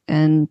do.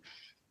 And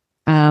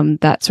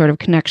that sort of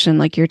connection,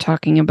 like you're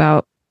talking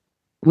about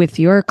with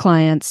your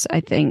clients,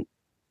 I think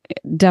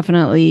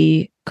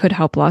definitely could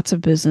help lots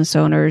of business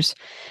owners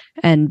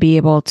and be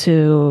able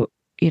to,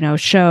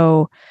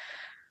 show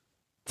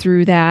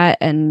through that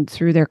and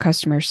through their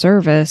customer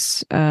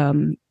service,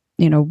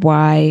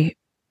 why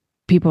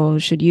people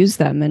should use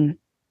them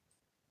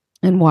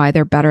and why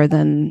they're better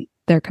than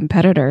their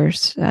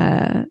competitors.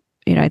 I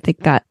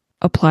think that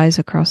applies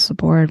across the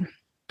board.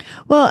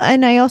 Well,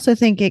 and I also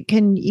think it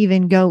can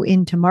even go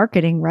into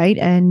marketing, right?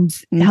 And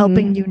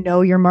helping you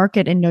know your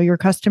market and know your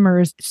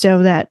customers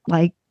so that,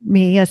 like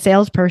me, a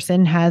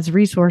salesperson, has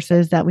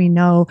resources that we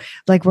know,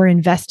 like we're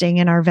investing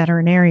in our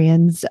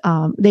veterinarians.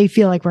 They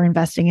feel like we're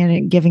investing in it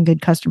and giving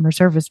good customer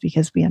service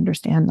because we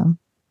understand them.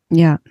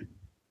 Yeah.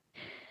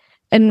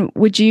 And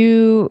would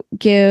you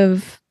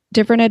give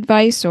different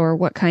advice, or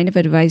what kind of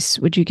advice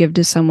would you give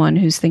to someone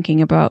who's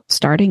thinking about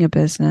starting a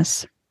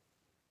business?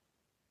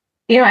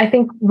 I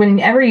think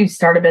whenever you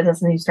start a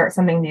business and you start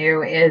something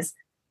new, is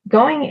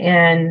going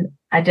in,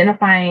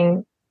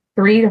 identifying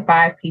 3 to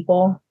 5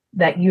 people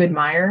that you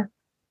admire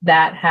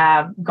that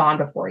have gone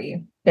before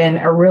you and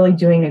are really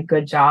doing a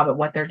good job at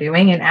what they're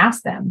doing, and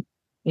ask them.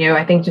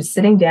 I think just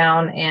sitting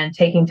down and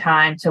taking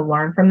time to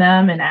learn from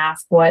them and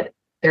ask what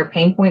their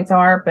pain points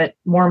are, but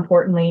more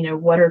importantly,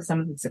 what are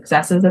some of the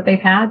successes that they've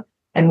had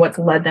and what's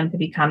led them to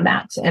become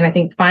that. And I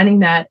think finding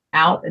that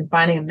out and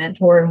finding a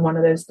mentor in one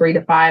of those 3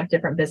 to 5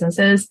 different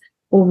businesses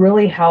will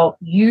really help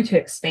you to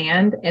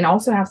expand, and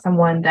also have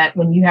someone that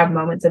when you have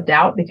moments of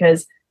doubt,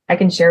 because I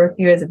can share with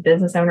you as a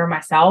business owner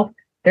myself,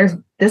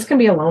 this can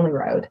be a lonely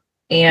road.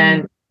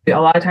 And a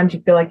lot of times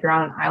you feel like you're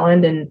on an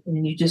island and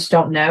you just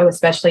don't know,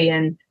 especially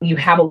you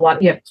have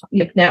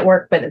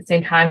network, but at the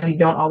same time, you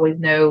don't always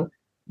know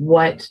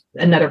what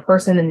another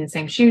person in the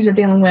same shoes are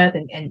dealing with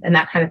and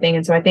that kind of thing.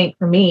 And so I think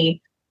for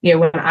me,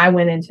 when I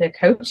went into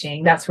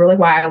coaching, that's really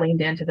why I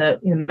leaned into the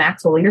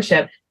Maxwell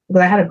leadership,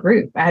 because I had a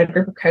group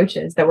of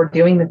coaches that were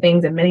doing the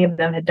things, and many of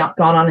them had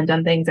gone on and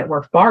done things that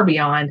were far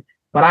beyond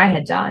what I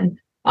had done,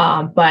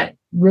 but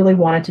really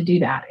wanted to do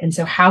that. And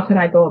so how could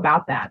I go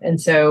about that? And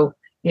so,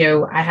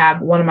 I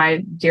have one of my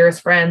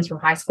dearest friends from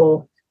high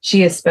school.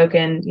 She has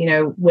spoken,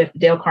 with the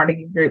Dale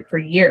Carnegie Group for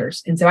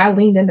years. And so I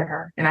leaned into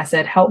her and I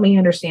said, help me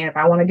understand, if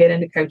I want to get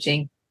into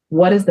coaching,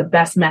 what is the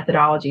best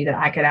methodology that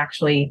I could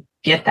actually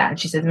get that. And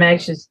she says,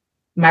 Meg,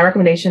 my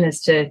recommendation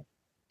is to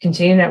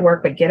continue to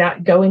network, but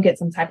go and get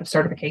some type of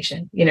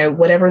certification,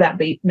 whatever that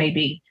may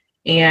be.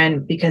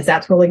 And because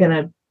that's really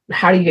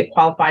how do you get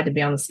qualified to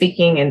be on the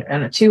speaking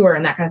and a tour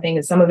and that kind of thing?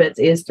 And some of it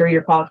is through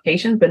your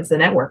qualifications, but it's the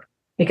network.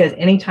 Because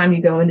anytime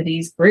you go into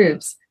these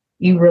groups,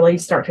 you really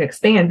start to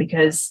expand,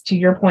 because to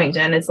your point,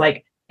 Jen, it's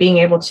like being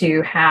able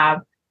to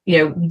have,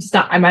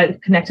 I might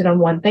have connected on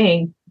one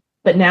thing,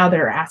 but now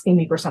they're asking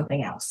me for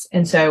something else.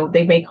 And so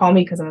they may call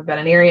me because I'm a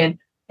veterinarian,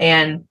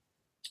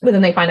 but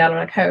then they find out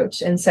I'm a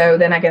coach. And so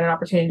then I get an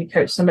opportunity to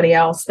coach somebody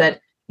else that,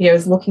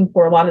 is looking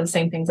for a lot of the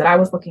same things that I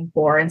was looking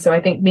for. And so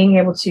I think being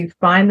able to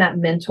find that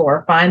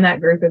mentor, find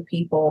that group of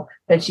people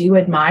that you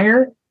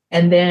admire,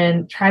 and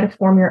then try to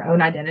form your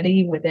own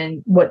identity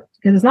within because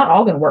it's not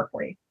all going to work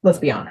for you. Let's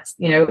be honest.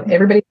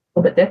 Everybody's a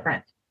little bit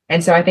different.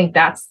 And so I think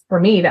for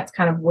me, that's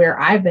kind of where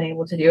I've been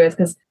able to do it,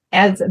 because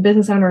as a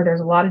business owner,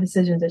 there's a lot of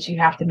decisions that you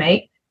have to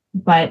make.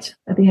 But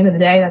at the end of the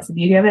day, that's the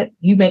beauty of it.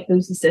 You make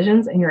those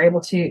decisions and you're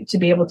able to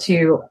be able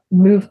to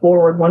move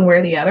forward one way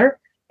or the other.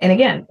 And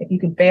again, if you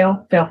can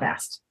fail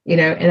fast, and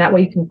that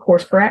way you can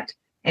course correct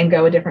and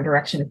go a different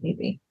direction if need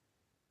be.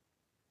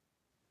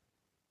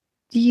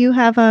 Do you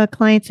have a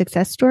client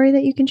success story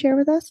that you can share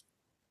with us?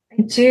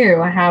 I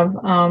do. I have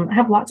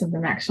lots of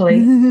them,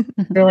 actually.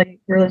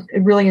 Really, really,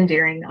 really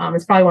endearing.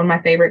 It's probably one of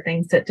my favorite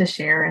things to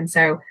share. And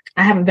so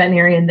I have a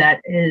veterinarian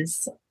that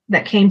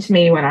came to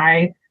me when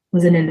I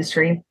was in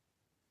industry.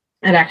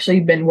 I'd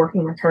actually been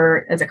working with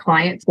her as a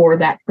client for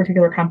that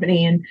particular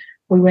company. And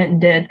we went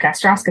and did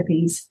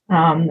gastroscopies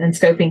and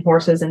scoping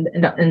horses and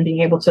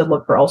being able to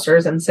look for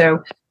ulcers. And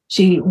so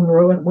we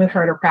were with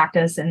her at her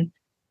practice, and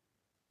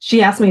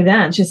she asked me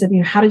then, she said,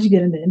 how did you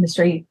get into the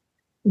industry?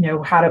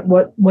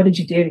 What did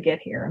you do to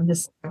get here?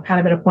 I'm kind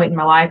of at a point in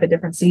my life, a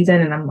different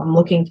season, and I'm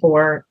looking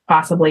for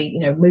possibly,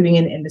 moving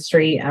into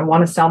industry. I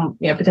want to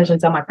potentially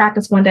sell my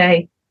practice one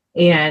day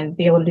and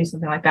be able to do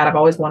something like that. I've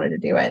always wanted to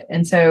do it.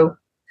 And so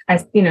I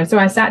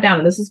sat down,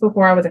 and this is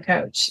before I was a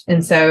coach.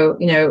 And so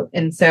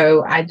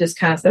I just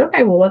kind of said,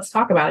 okay, well, let's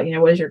talk about it.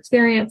 What is your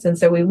experience? And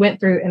so we went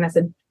through, and I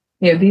said,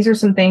 these are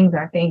some things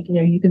I think,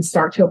 you can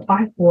start to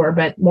apply for,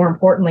 but more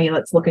importantly,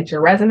 let's look at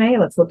your resume.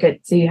 Let's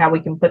see how we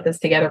can put this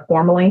together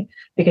formally,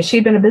 because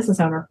she'd been a business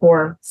owner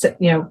for,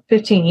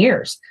 15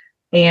 years,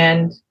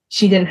 and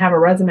she didn't have a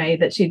resume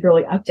that she'd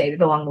really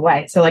updated along the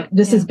way. So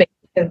just as basic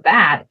as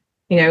that,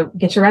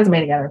 get your resume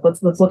together.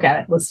 Let's look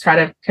at it. Let's try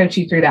to coach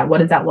you through that. What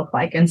does that look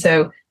like? And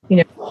so,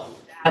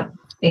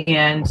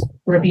 and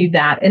reviewed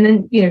that. And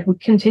then, we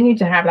continued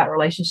to have that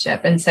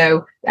relationship. And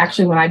so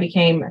actually when I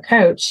became a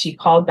coach, she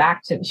called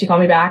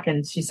me back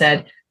and she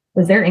said,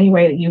 was there any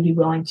way that you'd be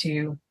willing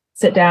to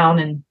sit down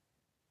and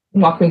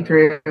walk me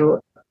through,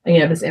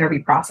 this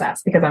interview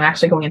process? Because I'm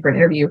actually going in for an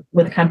interview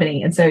with the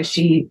company. And so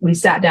we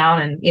sat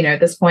down, and, at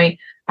this point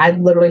I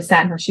literally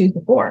sat in her shoes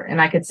before, and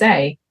I could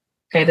say,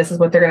 okay, this is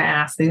what they're going to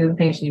ask. These are the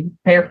things you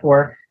prepare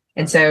for.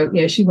 And so,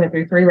 she went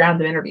through 3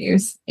 rounds of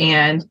interviews,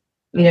 and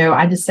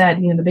I just said,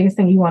 the biggest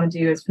thing you want to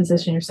do is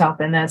position yourself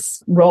in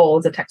this role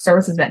as a tech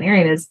services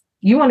veterinarian is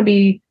you want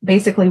to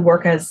basically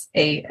work as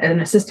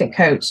an assistant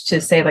coach to,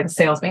 say, like a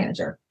sales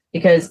manager,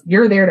 because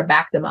you're there to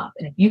back them up.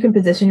 And if you can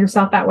position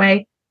yourself that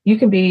way, you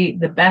can be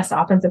the best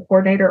offensive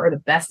coordinator or the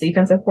best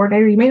defensive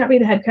coordinator. You may not be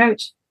the head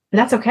coach, but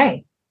that's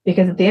okay.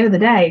 Because at the end of the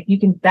day, if you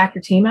can back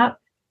your team up,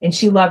 and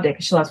she loved it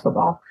because she loves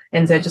football.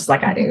 And so just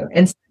like I do.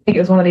 And so I think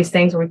it was one of these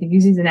things where we could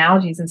use these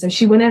analogies. And so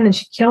she went in and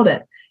she killed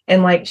it.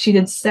 And she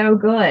did so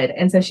good.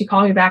 And so she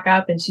called me back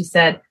up and she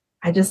said,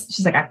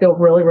 she's like, I feel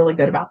really, really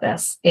good about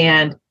this.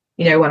 And,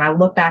 when I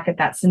look back at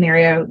that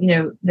scenario,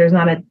 there's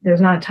not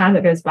a time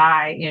that goes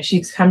by,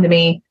 she's come to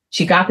me,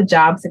 she got the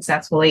job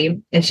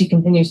successfully, and she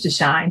continues to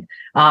shine.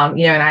 And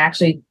I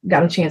actually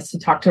got a chance to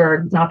talk to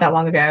her not that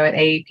long ago at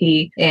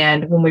AAP,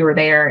 and when we were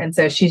there. And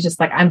so she's just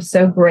like, I'm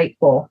so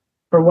grateful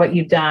for what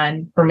you've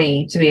done for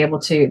me to be able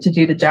to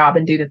do the job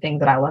and do the things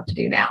that I love to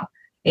do now.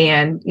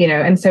 And,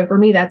 and so for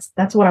me, that's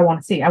what I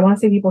want to see. I want to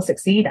see people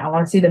succeed. I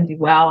want to see them do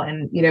well.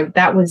 And,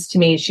 that was, to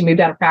me, she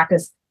moved out of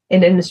practice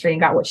into industry and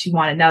got what she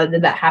wanted. Now,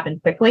 did that happen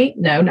quickly?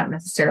 No, not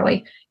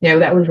necessarily.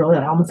 That was really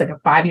almost like a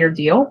 5-year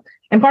deal.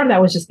 And part of that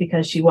was just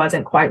because she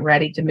wasn't quite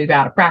ready to move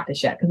out of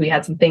practice yet, because we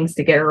had some things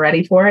to get her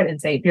ready for it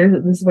and say,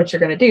 this is what you're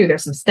going to do.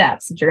 There's some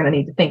steps that you're going to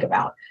need to think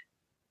about.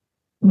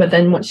 But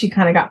then once she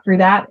kind of got through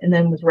that and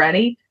then was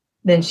ready,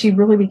 then she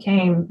really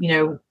became,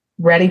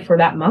 ready for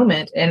that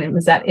moment. And it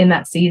was in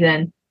that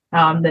season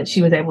that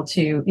she was able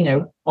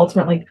to,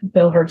 ultimately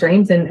fulfill her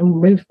dreams and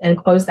move and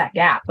close that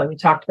gap like we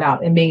talked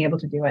about, and being able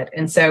to do it.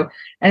 And so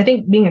I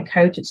think being a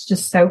coach, it's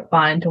just so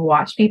fun to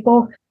watch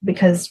people,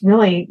 because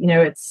really,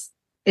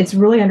 it's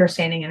really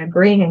understanding and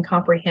agreeing and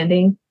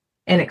comprehending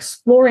and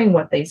exploring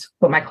what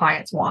my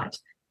clients want.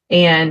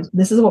 And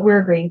this is what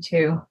we're agreeing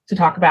to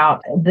talk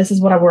about. This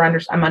is what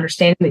I'm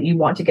understanding that you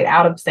want to get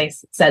out of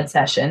said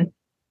session,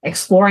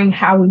 exploring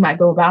how we might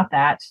go about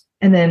that.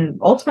 And then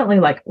ultimately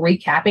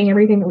recapping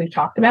everything that we've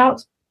talked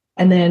about,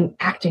 and then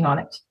acting on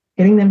it,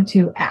 getting them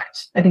to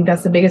act. I think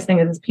that's the biggest thing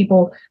is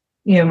people,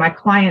 my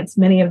clients,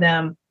 many of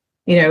them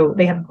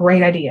They have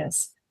great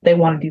ideas. They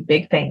want to do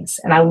big things.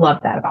 And I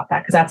love that about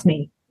that because that's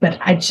me. But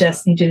I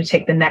just need you to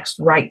take the next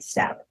right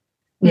step.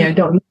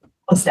 Don't need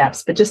all the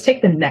steps, but just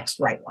take the next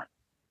right one.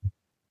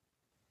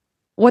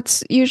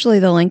 What's usually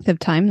the length of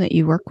time that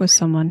you work with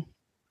someone?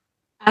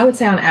 I would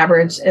say on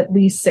average, at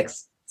least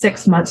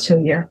six months to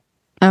a year.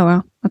 Oh,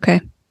 wow.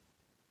 Okay.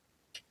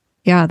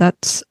 Yeah,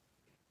 that's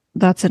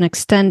an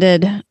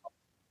extended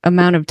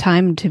amount of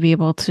time to be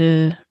able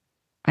to,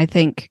 I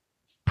think,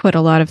 put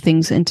a lot of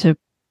things into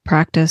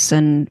practice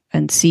and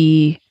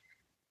see,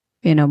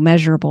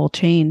 measurable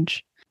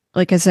change.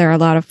 Like, is there a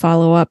lot of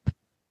follow-up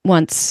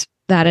once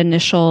that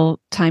initial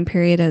time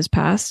period has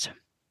passed?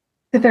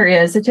 If there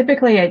is, so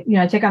typically,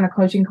 I take on a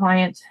coaching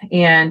client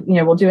and,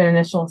 we'll do an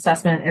initial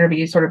assessment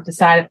interview, sort of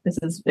decide if this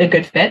is a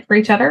good fit for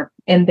each other.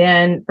 And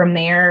then from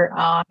there,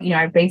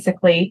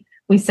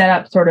 we set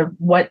up sort of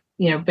what,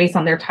 based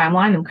on their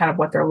timeline and kind of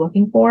what they're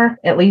looking for.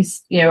 At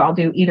least, I'll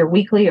do either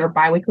weekly or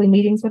biweekly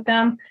meetings with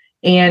them.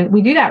 And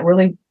we do that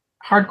really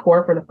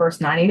hardcore for the first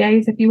 90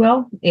 days, if you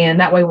will. And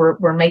that way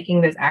we're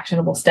making those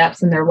actionable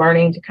steps and they're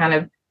learning to kind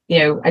of,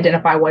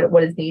 identify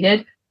what is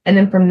needed. And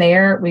then from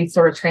there, we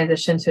sort of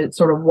transition to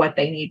sort of what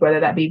they need, whether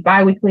that be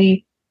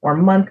biweekly or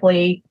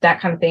monthly, that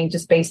kind of thing,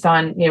 just based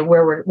on,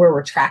 where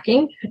we're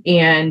tracking.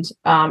 And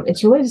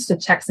it's really just a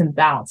checks and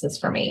balances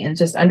for me and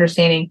just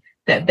understanding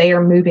that they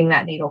are moving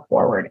that needle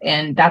forward.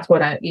 And that's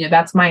what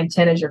that's my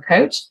intent as your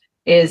coach,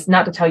 is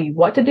not to tell you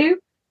what to do,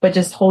 but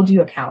just hold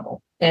you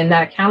accountable. And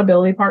that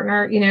accountability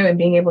partner, and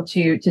being able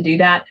to do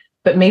that,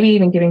 but maybe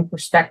even giving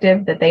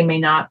perspective that they may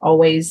not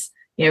always,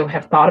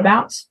 have thought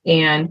about,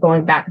 and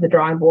going back to the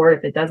drawing board.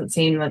 If it doesn't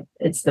seem like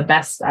it's the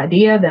best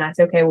idea, then I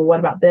say, okay, well, what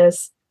about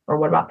this? Or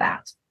what about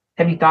that?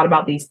 Have you thought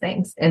about these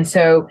things? And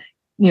so,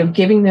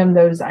 giving them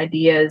those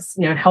ideas,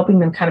 and helping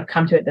them kind of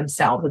come to it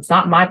themselves. It's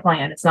not my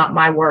plan. It's not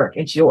my work.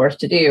 It's yours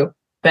to do,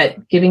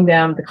 but giving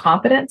them the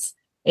confidence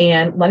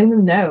and letting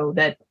them know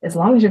that as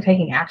long as you're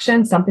taking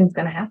action, something's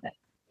going to happen.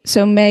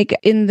 So Meg,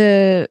 in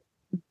the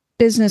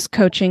business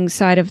coaching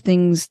side of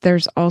things,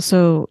 there's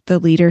also the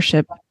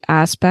leadership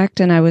aspect.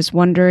 And I was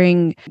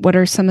wondering, what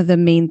are some of the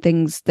main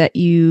things that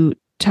you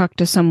talk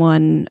to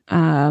someone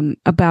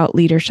about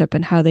leadership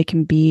and how they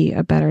can be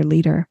a better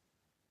leader?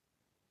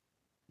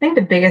 I think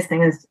the biggest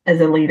thing is,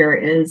 as a leader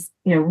is,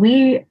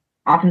 we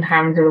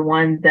oftentimes are the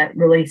ones that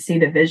really see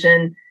the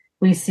vision.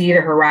 We see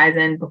the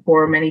horizon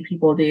before many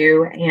people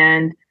do.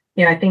 And,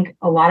 I think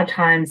a lot of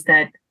times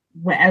that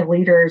as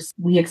leaders,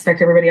 we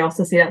expect everybody else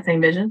to see that same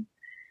vision,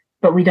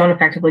 but we don't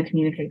effectively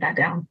communicate that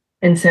down.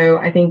 And so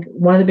I think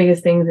one of the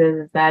biggest things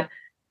is that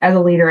as a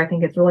leader, I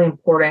think it's really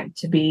important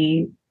to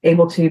be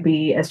able to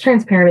be as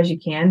transparent as you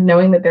can,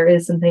 knowing that there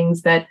is some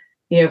things that,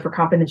 for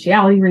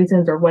confidentiality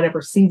reasons or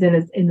whatever season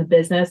is in the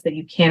business that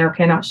you can or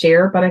cannot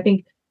share. But I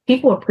think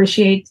people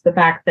appreciate the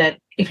fact that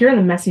if you're in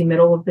the messy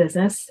middle of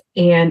business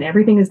and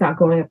everything is not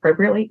going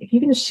appropriately, if you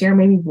can just share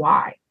maybe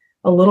why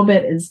a little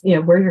bit is,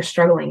 where you're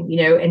struggling,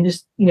 and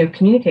just,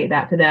 communicate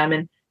that to them.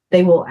 And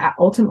they will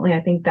ultimately,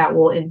 I think that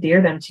will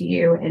endear them to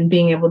you, and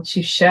being able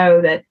to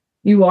show that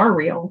you are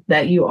real,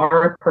 that you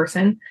are a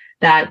person,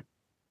 that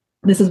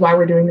this is why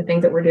we're doing the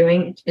things that we're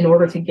doing in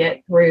order to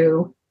get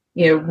through,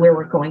 where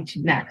we're going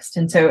to next.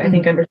 And so I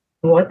think understanding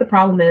what the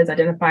problem is,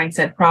 identifying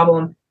said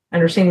problem,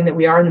 understanding that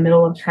we are in the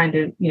middle of trying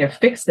to,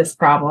 fix this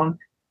problem.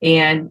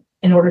 And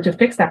in order to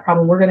fix that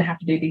problem, we're going to have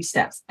to do these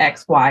steps,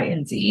 X, Y,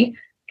 and Z.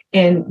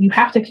 And you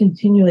have to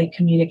continually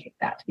communicate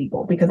that to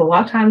people, because a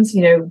lot of times,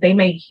 they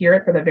may hear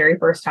it for the very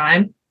first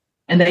time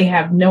and they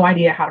have no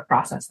idea how to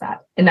process that.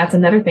 And that's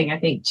another thing I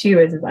think too,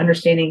 is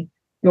understanding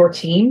your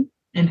team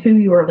and who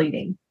you are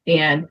leading.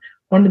 And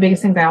one of the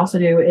biggest things I also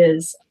do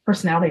is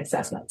personality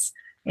assessments,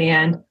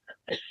 and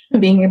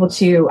being able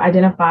to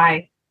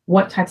identify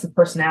what types of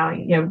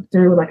personality,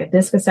 through like a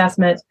DISC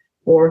assessment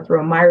or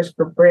through a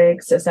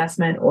Myers-Briggs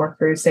assessment or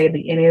through, say,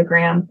 the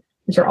Enneagram,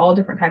 which are all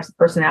different types of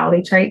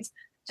personality traits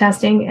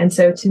testing. And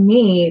so to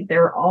me,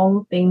 they're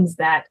all things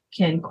that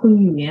can clue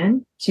you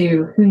in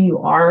to who you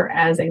are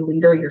as a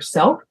leader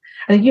yourself.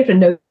 I think you have to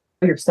know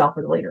yourself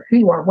as a leader, who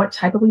you are, what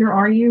type of leader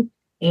are you?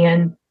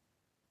 And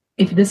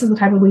if this is the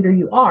type of leader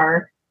you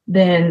are,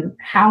 then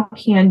how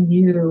can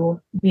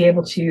you be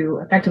able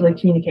to effectively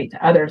communicate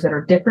to others that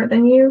are different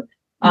than you,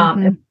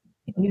 and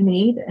you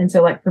need? And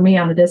so like for me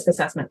on the DISC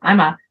assessment, I'm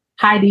a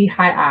high D,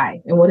 high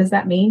I. And what does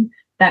that mean?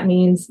 That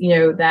means,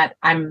 that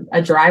I'm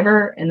a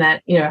driver, and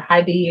that,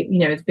 high D,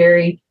 is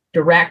very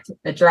direct.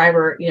 A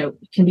driver,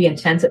 can be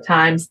intense at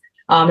times,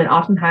 and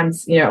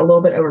oftentimes, a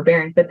little bit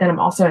overbearing. But then I'm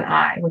also an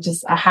I, which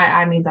is a high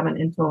I means I'm an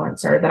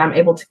influencer, that I'm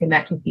able to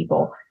connect with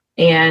people.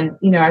 And,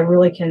 I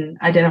really can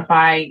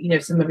identify,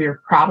 some of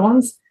your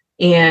problems,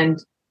 and,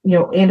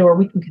 and, or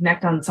we can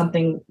connect on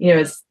something,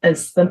 as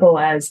simple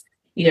as,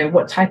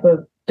 what type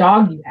of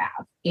dog you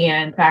have.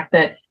 And the fact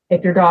that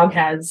if your dog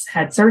has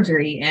had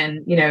surgery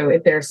and,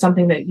 if there's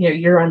something that,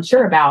 you're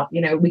unsure about,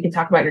 we can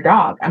talk about your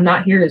dog. I'm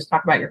not here to just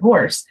talk about your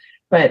horse,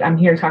 but I'm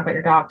here to talk about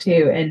your dog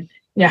too. And,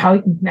 how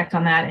we can connect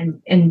on that.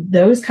 And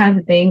those kinds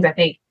of things, I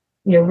think,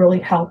 really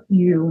help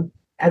you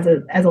as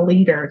a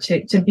leader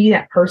to be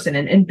that person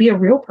and be a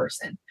real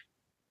person.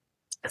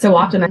 So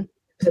often there's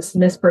this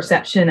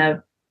misperception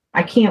of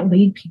I can't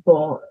lead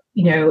people,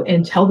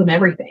 and tell them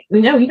everything.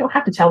 You don't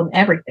have to tell them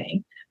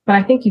everything, but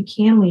I think you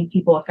can lead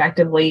people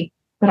effectively,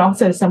 but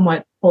also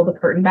somewhat pull the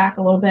curtain back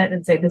a little bit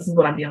and say, this is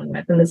what I'm dealing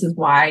with. And this is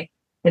why.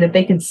 And if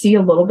they can see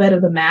a little bit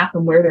of the map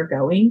and where they're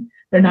going,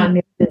 they're not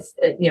nearly as,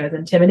 as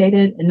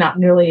intimidated, and not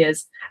nearly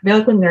as, I feel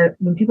like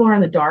when people are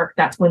in the dark,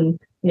 that's when,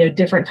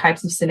 different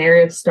types of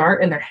scenarios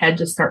start and their head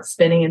just starts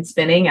spinning and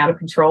spinning out of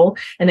control.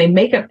 And they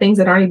make up things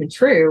that aren't even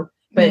true,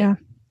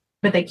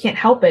 but they can't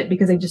help it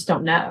because they just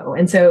don't know.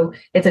 And so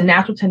it's a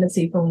natural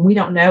tendency for when we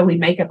don't know, we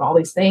make up all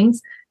these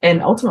things,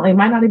 and ultimately it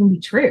might not even be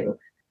true,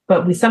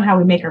 but we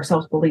make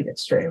ourselves believe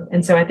it's true.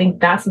 And so I think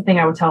that's the thing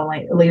I would tell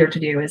a leader to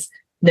do is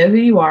know who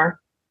you are,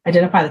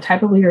 identify the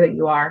type of leader that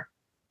you are,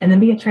 and then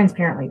be a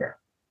transparent leader.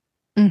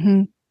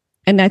 Mm-hmm.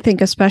 And I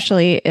think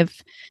especially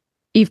if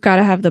you've got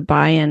to have the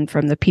buy-in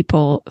from the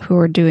people who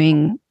are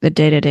doing the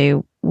day-to-day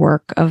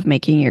work of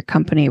making your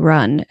company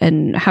run.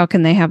 And how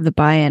can they have the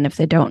buy-in if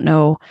they don't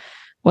know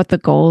what the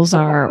goals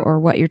are or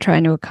what you're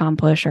trying to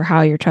accomplish or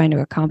how you're trying to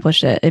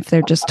accomplish it? If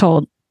they're just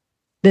told,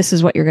 this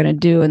is what you're going to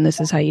do and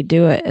this is how you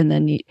do it, and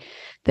then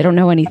they don't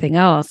know anything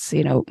else,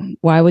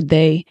 why would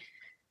they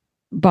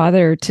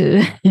bother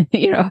to,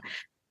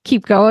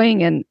 keep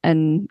going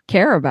and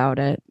care about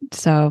it?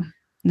 So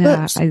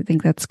yeah, I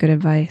think that's good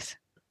advice.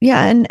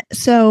 Yeah. And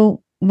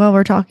so while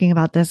we're talking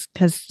about this,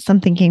 because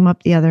something came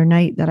up the other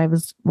night that I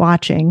was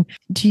watching,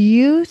 do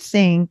you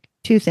think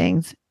two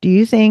things? Do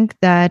you think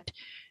that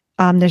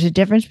there's a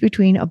difference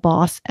between a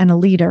boss and a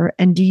leader?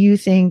 And do you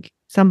think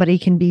somebody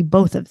can be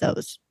both of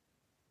those?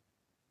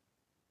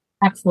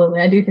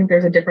 Absolutely. I do think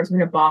there's a difference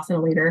between a boss and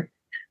a leader.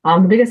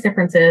 The biggest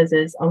difference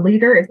is a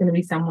leader is going to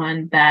be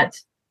someone that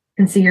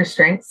can see your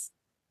strengths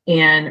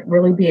and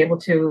really be able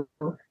to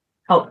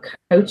help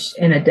coach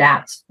and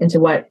adapt into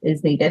what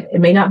is needed. It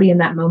may not be in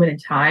that moment in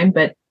time,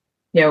 but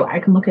I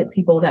can look at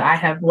people that I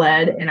have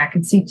led and I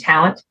can see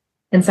talent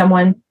in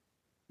someone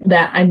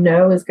that I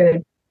know is going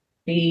to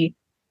be,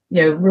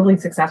 really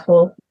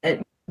successful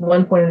at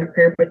one point in their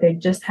career, but they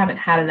just haven't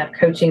had enough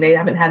coaching. They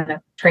haven't had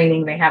enough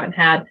training. They haven't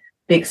had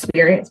the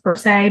experience per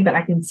se, but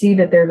I can see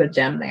that there's a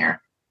gem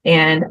there.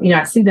 And,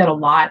 I see that a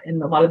lot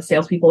in a lot of the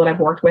salespeople that I've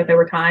worked with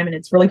over time. And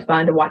it's really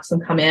fun to watch them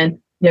come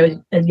in,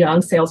 as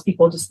young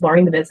salespeople, just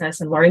learning the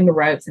business and learning the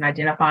ropes and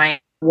identifying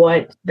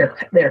what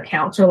their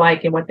accounts are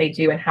like and what they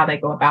do and how they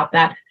go about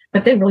that.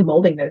 But then really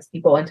molding those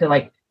people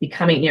into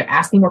becoming,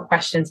 asking more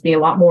questions, being a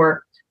lot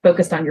more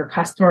focused on your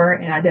customer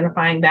and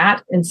identifying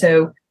that. And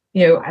so,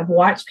 I've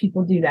watched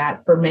people do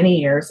that for many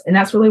years. And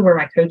that's really where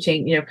my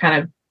coaching,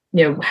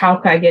 how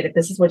can I get, if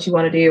this is what you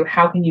want to do,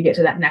 how can you get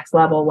to that next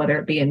level, whether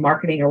it be in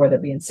marketing or whether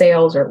it be in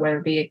sales or whether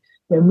it be,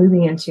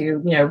 moving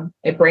into,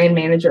 a brand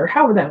manager,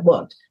 however that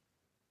looked.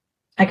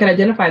 I could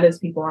identify those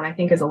people. And I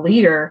think as a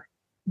leader,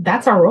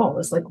 that's our role.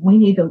 It's like, we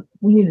need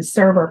to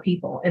serve our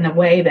people in a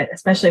way that,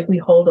 especially if we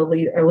hold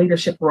a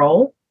leadership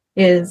role,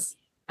 is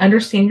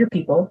understand your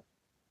people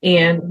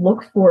and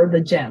look for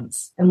the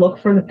gems and look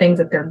for the things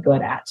that they're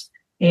good at.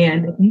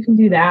 And if you can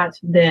do that,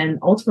 then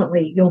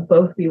ultimately you'll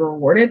both be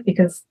rewarded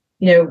because,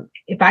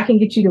 if I can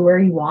get you to where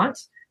you want,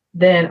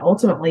 then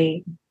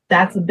ultimately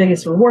that's the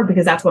biggest reward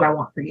because that's what I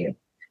want for you.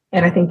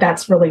 And I think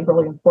that's really,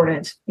 really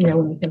important,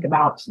 when you think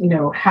about,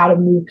 how to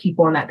move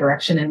people in that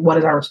direction and what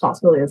is our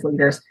responsibility as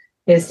leaders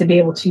is to be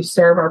able to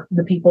serve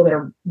the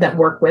people that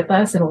work with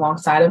us and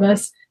alongside of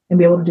us and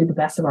be able to do the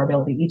best of our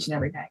ability each and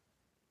every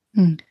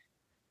day.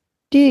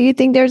 Do you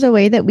think there's a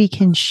way that we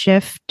can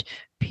shift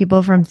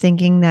people from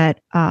thinking that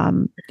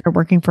they're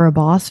working for a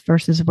boss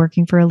versus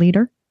working for a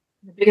leader?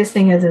 The biggest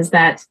thing is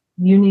that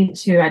you need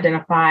to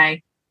identify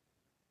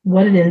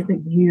what it is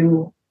that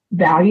you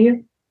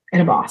value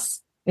in a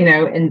boss,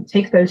 and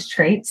take those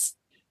traits.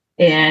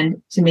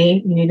 And to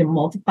me, you need to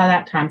multiply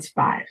that times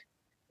 5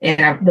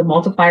 and the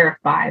multiplier of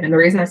 5. And the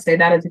reason I say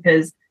that is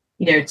because,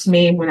 to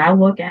me, when I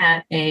look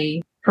at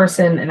a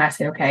person and I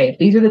say, okay, if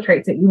these are the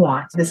traits that you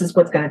want, this is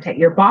what's going to take.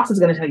 Your boss is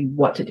going to tell you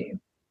what to do,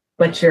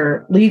 but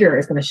your leader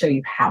is going to show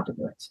you how to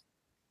do it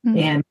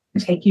and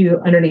take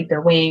you underneath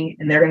their wing.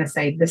 And they're going to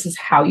say, this is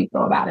how you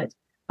go about it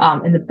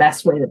in the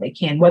best way that they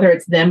can, whether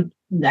it's them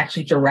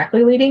actually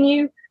directly leading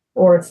you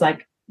or it's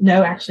like,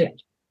 no, actually,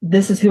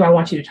 this is who I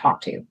want you to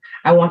talk to.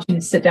 I want you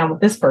to sit down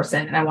with this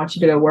person and I want you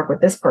to go work with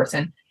this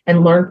person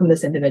and learn from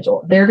this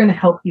individual. They're going to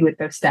help you with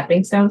those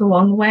stepping stones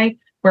along the way,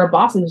 where a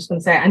boss is just going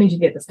to say, I need you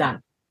to get this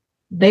done.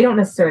 They don't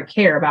necessarily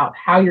care about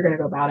how you're going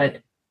to go about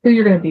it, who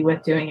you're going to be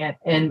with doing it,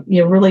 and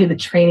really the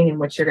training in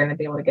which you're going to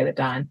be able to get it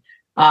done.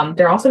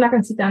 They're also not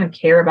going to sit down and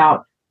care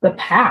about the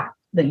path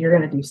that you're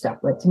going to do stuff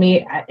with. To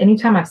me,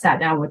 anytime I've sat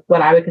down with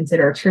what I would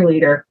consider a true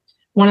leader,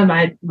 one of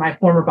my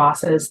former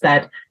bosses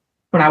that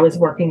when I was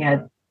working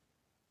at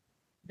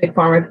Big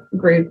Pharma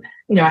Group,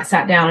 I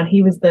sat down and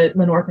he was the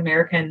North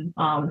American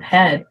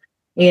head,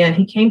 and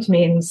he came to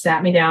me and he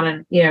sat me down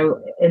and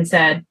and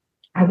said,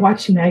 I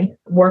watched you, Meg,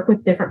 work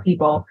with different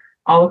people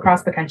all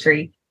across the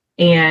country,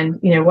 And,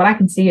 what I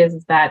can see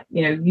is that,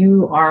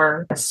 you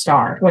are a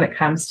star when it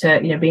comes to,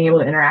 being able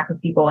to interact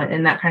with people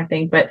and that kind of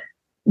thing. But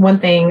one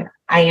thing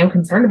I am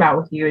concerned about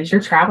with you is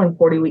you're traveling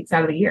 40 weeks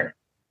out of the year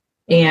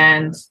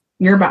and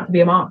you're about to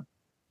be a mom.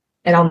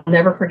 And I'll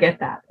never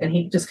forget that. And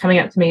he just coming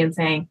up to me and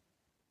saying,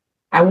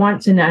 I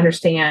want to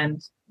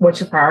understand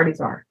what your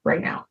priorities are right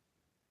now.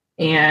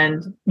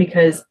 And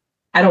because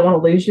I don't want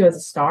to lose you as a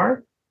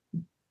star,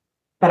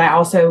 but I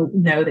also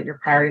know that your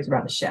priorities are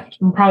about to shift,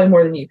 probably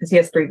more than you, because he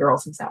has 3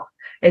 girls himself.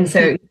 And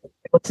so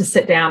to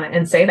sit down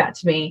and say that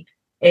to me,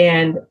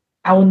 and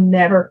I will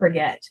never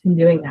forget him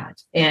doing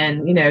that.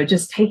 And,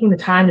 just taking the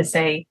time to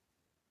say,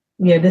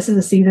 this is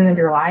a season of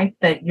your life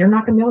that you're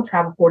not going to be able to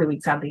travel 40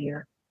 weeks out of the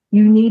year.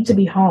 You need to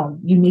be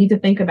home. You need to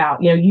think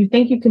about, you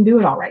think you can do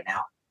it all right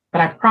now, but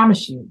I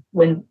promise you,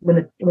 when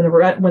the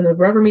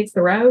rubber meets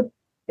the road,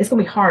 it's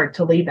going to be hard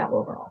to leave that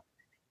little girl.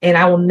 And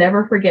I will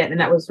never forget. And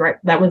that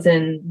was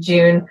in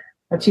June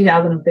of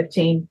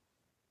 2015.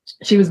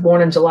 She was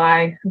born in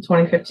July of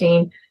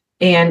 2015.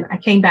 And I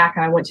came back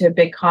and I went to a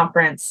big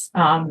conference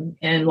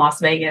in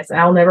Las Vegas. And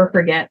I'll never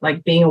forget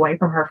being away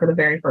from her for the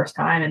very first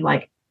time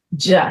and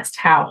just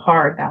how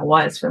hard that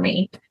was for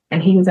me.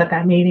 And he was at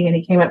that meeting and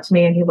he came up to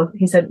me and he looked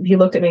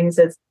at me and he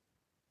says,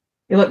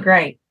 "You look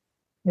great."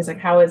 He's like,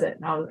 "How is it?"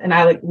 And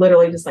I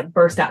literally just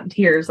burst out in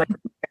tears.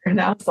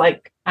 And I was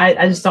like,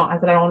 I said, "I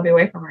don't want to be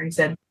away from her." He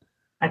said,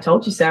 "I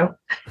told you so."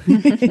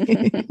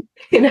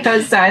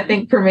 So I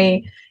think for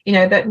me,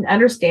 that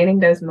understanding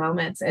those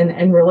moments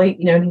and really,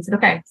 and he said,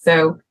 "Okay,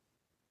 so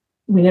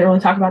we didn't really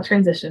talk about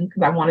transition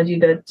because I wanted you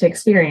to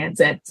experience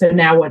it. So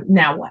now what?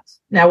 Now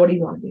what do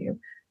you want to do?"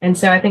 And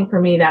so I think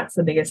for me, that's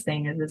the biggest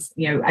thing is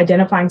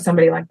identifying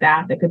somebody like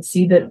that could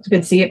see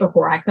it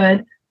before I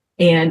could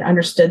and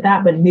understood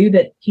that, but knew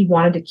that he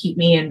wanted to keep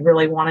me and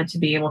really wanted to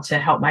be able to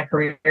help my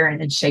career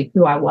and shape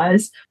who I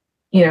was,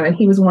 and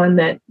he was one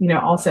that,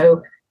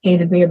 also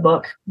handed me a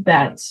book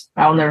that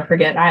I'll never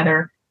forget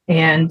either.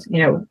 And,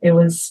 it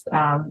was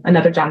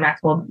another John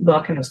Maxwell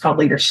book, and it was called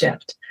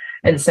Leadership.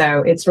 And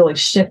so it's really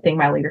shifting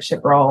my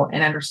leadership role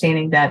and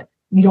understanding that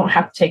you don't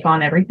have to take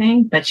on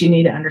everything, but you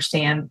need to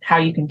understand how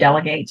you can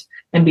delegate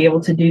and be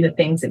able to do the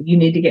things that you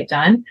need to get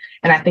done.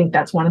 And I think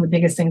that's one of the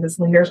biggest things as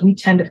leaders. We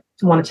tend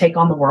to want to take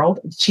on the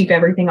world. Chief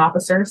everything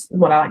officers,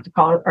 what I like to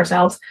call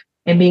ourselves.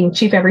 And being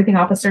chief everything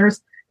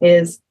officers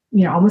is,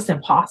 almost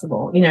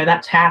impossible.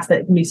 That task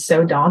that can be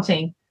so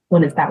daunting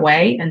when it's that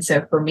way. And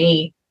so for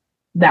me,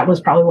 that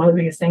was probably one of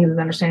the biggest things is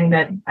understanding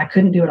that I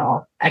couldn't do it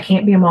all. I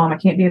can't be a mom. I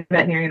can't be a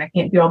veterinarian. I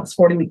can't do all this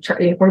 40 weeks out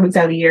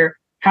of the year.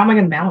 How am I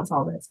going to balance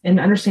all this? And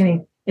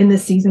understanding in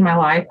this season of my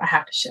life, I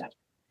have to shift.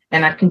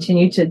 And I've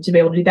continued to be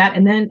able to do that.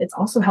 And then it's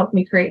also helped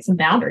me create some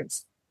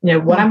boundaries.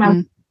 What am I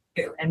willing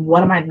to do and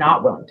what am I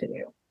not willing to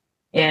do?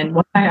 And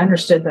once I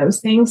understood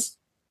those things,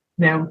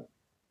 it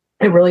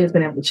really has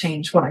been able to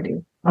change what I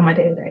do on my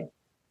day-to-day.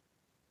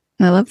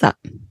 I love that.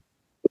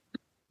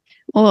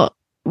 Well,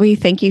 we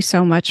thank you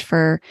so much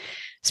for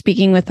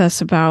speaking with us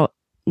about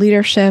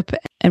leadership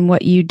and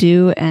what you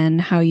do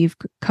and how you've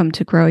come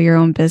to grow your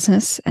own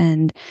business.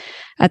 And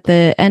at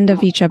the end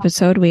of each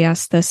episode, we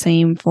ask the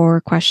same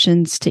 4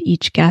 questions to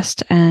each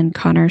guest, and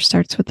Connor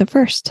starts with the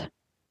first.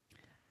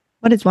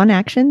 What is one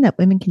action that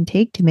women can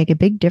take to make a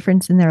big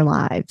difference in their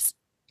lives?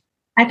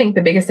 I think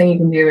the biggest thing you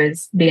can do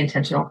is be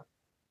intentional.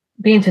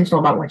 Be intentional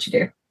about what you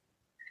do.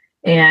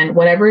 And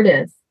whatever it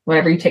is,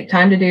 whatever you take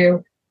time to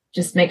do,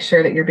 just make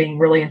sure that you're being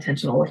really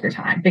intentional with your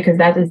time, because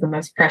that is the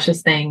most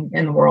precious thing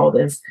in the world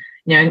is,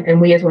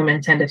 and we as women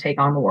tend to take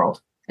on the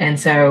world. And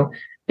so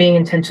being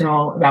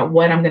intentional about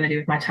what I'm going to do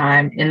with my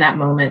time in that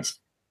moment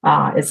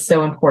is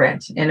so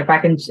important. And if I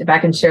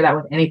can share that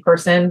with any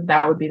person,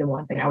 that would be the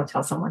one thing I would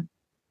tell someone.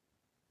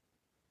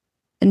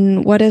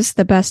 And what is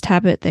the best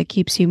habit that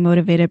keeps you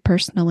motivated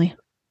personally?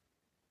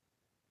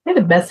 I think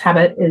the best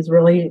habit is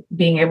really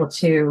being able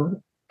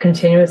to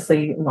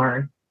continuously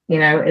learn,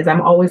 is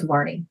I'm always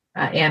learning.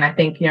 And I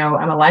think,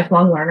 I'm a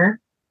lifelong learner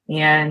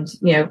and,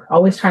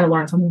 always trying to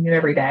learn something new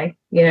every day,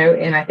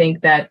 and I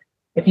think that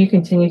if you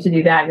continue to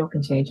do that, you'll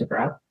continue to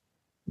grow.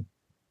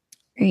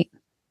 Great.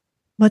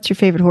 What's your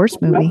favorite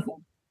horse movie?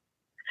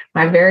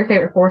 My very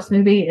favorite horse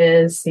movie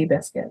is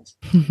Seabiscuit.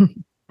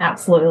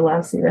 Absolutely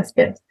love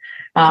Seabiscuit.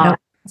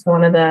 It's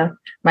one of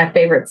my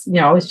favorites,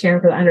 always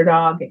cheering for the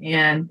underdog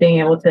and being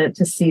able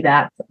to see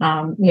that,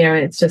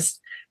 it's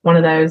just one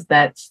of those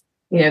that,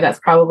 that's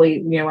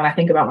probably, when I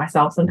think about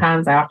myself,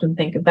 sometimes I often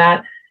think of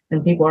that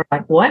and people are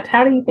like, what,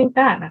 how do you think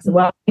that? And I said,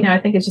 well, I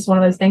think it's just one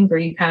of those things where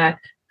you kind of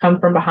come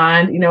from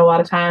behind, a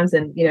lot of times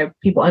and,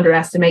 people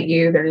underestimate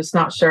you. They're just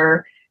not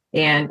sure.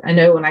 And I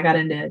know when I got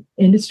into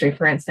industry,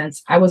 for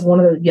instance, I was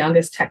one of the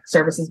youngest tech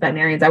services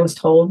veterinarians. I was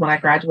told when I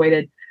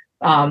graduated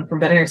from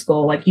veterinary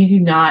school, you do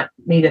not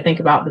need to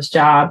think about this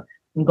job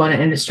and going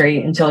to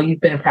industry until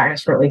you've been in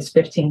practice for at least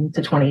 15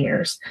 to 20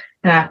 years.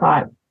 And I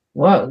thought,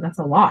 whoa, that's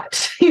a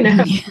lot,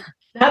 Yeah.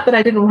 Not that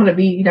I didn't want to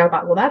be, I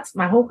thought, well, that's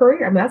my whole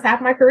career. I mean, that's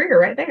half my career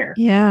right there.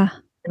 Yeah.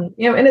 And,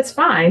 and it's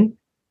fine,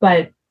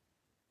 but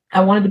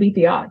I wanted to beat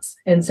the odds.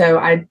 And so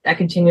I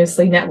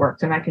continuously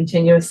networked and I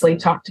continuously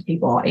talked to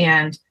people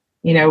and,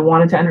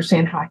 wanted to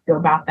understand how I could go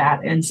about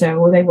that. And so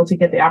was able to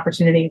get the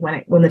opportunity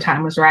when the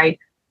time was right.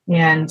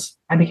 And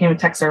I became a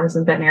tech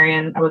services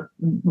veterinarian. I was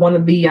one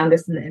of the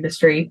youngest in the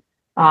industry,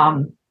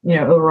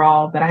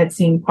 overall, but I had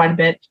seen quite a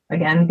bit,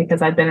 again,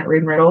 because I'd been at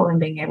Reed Riddle and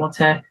being able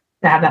to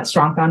have that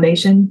strong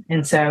foundation.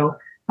 And so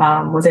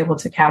was able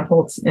to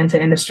catapult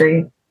into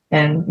industry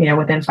and,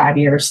 within 5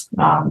 years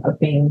of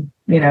being,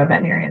 a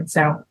veterinarian.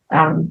 So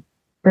I'm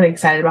really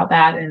excited about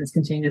that, and it's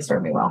continued to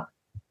serve me well.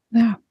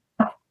 Yeah.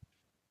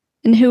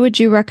 And who would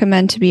you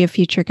recommend to be a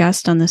future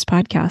guest on this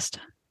podcast?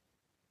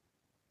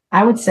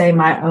 I would say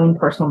my own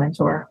personal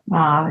mentor,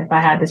 if I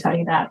had to tell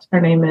you that.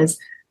 Her name is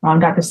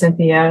Dr.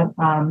 Cynthia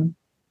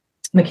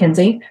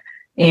McKenzie,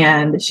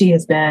 and she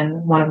has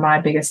been one of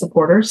my biggest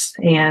supporters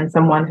and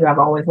someone who I've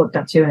always looked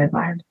up to and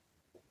admired.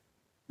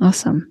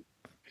 Awesome.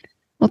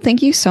 Well,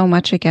 thank you so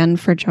much again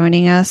for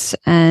joining us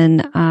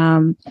and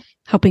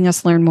helping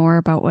us learn more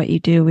about what you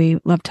do.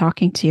 We love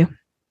talking to you.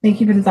 Thank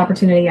you for this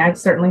opportunity. I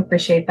certainly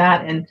appreciate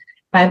that. And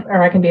if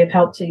I can be of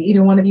help to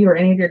either one of you or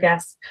any of your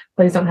guests,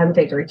 please don't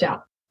hesitate to reach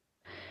out.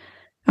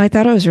 I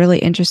thought it was really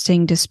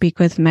interesting to speak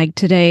with Meg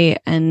today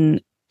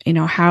and,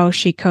 how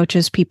she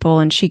coaches people.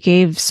 And she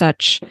gave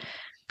such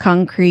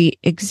concrete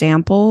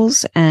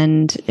examples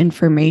and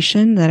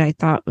information that I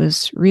thought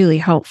was really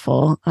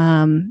helpful.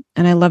 And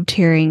I loved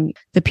hearing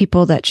the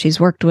people that she's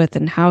worked with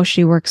and how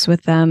she works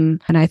with them.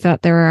 And I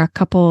thought there were a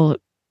couple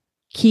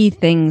key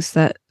things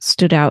that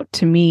stood out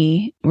to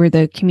me were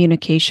the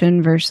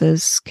communication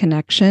versus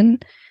connection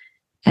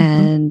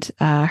and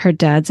her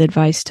dad's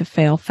advice to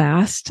fail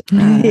fast.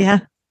 Yeah.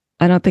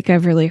 I don't think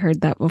I've really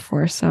heard that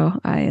before, so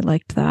I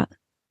liked that.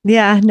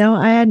 Yeah, no,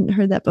 I hadn't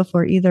heard that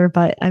before either,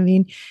 but I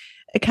mean,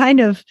 it kind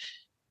of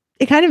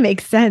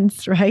makes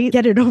sense, right?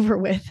 Get it over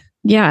with.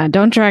 Yeah,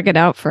 don't drag it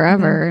out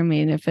forever. I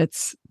mean, if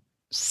it's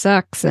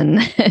sucks and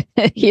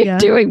you're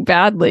doing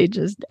badly,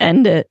 just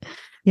end it.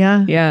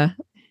 Yeah. Yeah.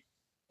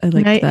 I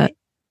like that.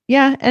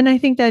 Yeah. And I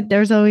think that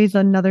there's always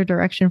another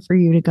direction for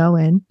you to go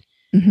in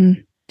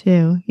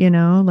too,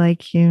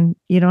 like you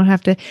don't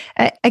have to,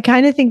 I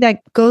kind of think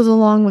that goes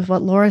along with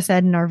what Laura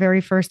said in our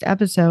very first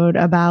episode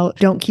about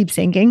don't keep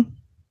sinking.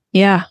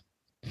 Yeah.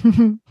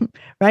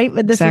 Right.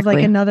 But this is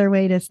like another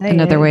way to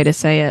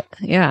say it.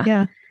 Yeah.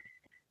 Yeah.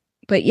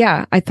 But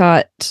yeah, I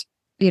thought,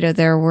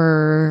 there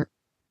was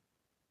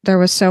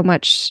so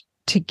much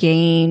to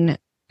gain.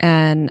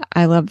 And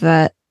I love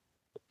that,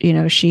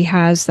 she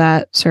has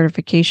that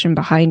certification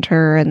behind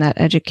her and that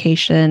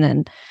education.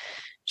 And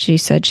she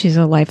said she's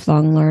a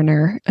lifelong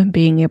learner and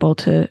being able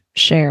to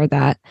share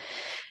that.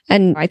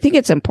 And I think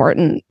it's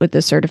important with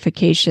the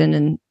certification.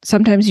 And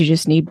sometimes you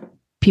just need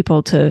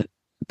people to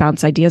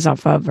bounce ideas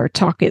off of or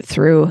talk it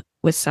through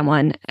with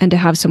someone, and to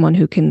have someone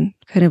who can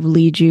kind of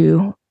lead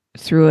you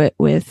through it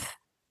with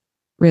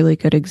really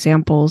good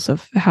examples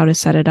of how to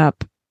set it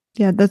up.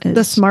 Yeah.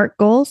 The SMART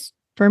goals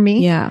for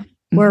me. Yeah.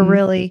 Were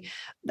really,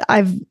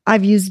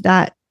 I've used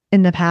that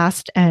in the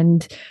past,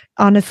 and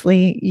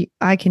honestly,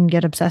 I can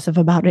get obsessive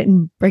about it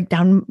and break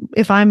down.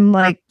 If I'm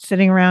like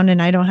sitting around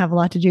and I don't have a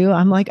lot to do,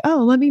 I'm like,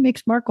 oh, let me make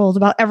SMART goals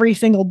about every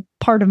single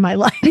part of my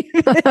life.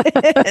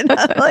 And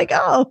I'm like,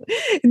 oh,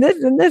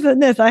 this and this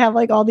and this. I have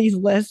like all these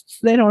lists.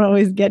 They don't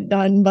always get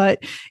done,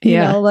 but you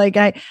know, like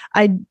I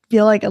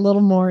feel like a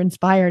little more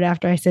inspired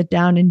after I sit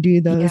down and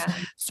do those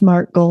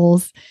SMART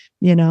goals,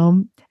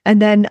 And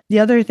then the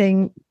other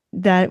thing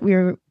that we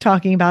were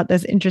talking about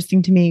that's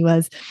interesting to me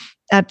was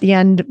at the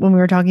end when we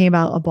were talking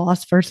about a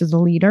boss versus a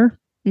leader.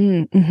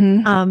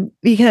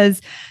 Because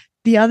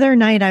the other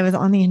night I was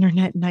on the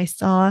internet and I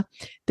saw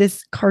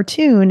this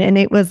cartoon, and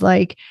it was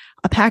like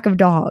a pack of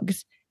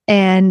dogs,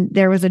 and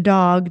there was a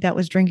dog that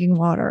was drinking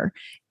water,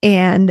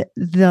 and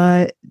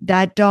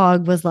that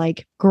dog was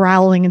like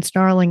growling and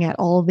snarling at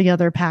all the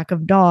other pack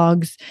of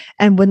dogs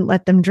and wouldn't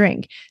let them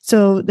drink.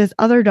 So this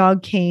other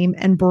dog came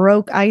and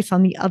broke ice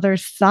on the other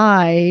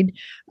side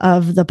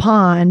of the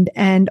pond,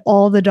 and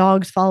all the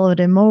dogs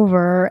followed him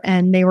over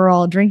and they were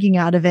all drinking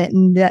out of it.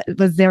 And that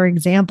was their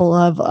example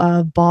of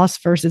a boss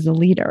versus a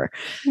leader.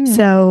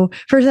 So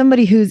for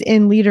somebody who's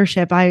in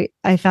leadership, I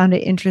found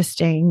it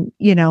interesting,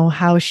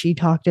 how she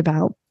talked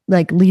about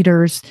like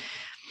leaders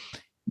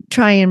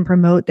try and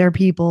promote their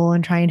people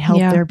and try and help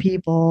their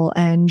people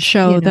and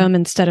show them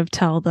instead of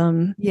tell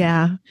them.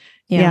 Yeah.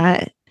 And,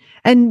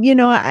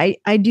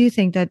 I do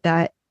think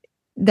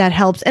that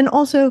helps. And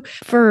also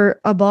for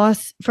a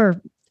boss,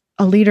 for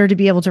a leader to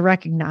be able to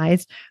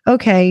recognize,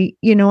 okay,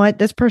 you know what,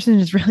 this person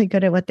is really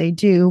good at what they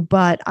do,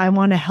 but I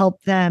want to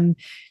help them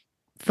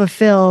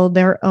fulfill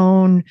their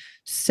own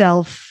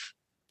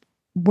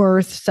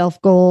self-worth,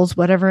 self-goals,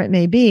 whatever it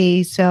may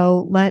be.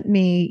 So let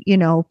me,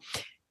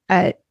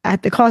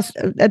 at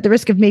the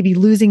risk of maybe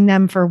losing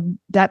them for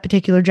that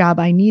particular job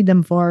I need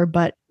them for,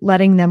 but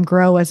letting them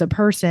grow as a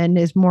person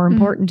is more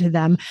important to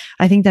them.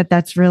 I think that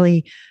that's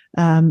really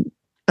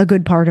a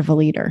good part of a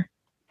leader.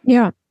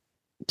 Yeah.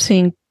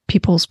 Seeing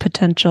people's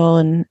potential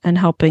and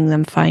helping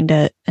them find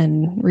it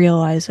and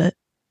realize it.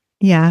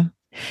 Yeah.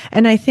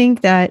 And I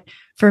think that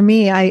for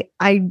me, I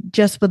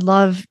just would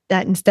love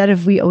that instead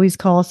of we always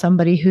call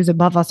somebody who's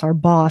above us our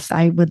boss,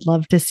 I would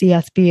love to see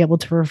us be able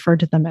to refer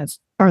to them as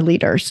our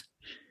leaders.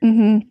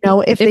 Mm-hmm. You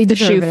know, if they the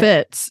deserve shoe it.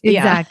 fits.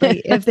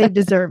 Exactly. If they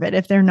deserve it,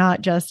 if they're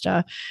not just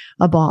a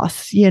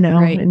boss, you know,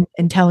 Right.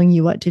 and telling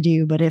you what to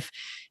do, but if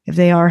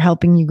they are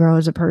helping you grow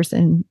as a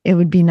person, it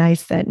would be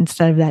nice that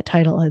instead of that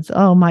title, it's,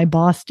 oh, my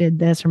boss did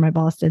this or my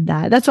boss did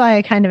that. That's why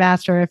I kind of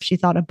asked her if she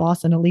thought a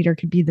boss and a leader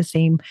could be the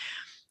same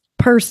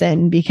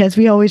person, because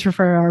we always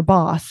refer to our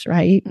boss,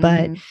 right? Mm-hmm.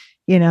 But,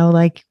 you know,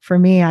 like for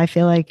me, I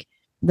feel like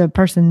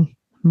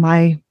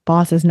my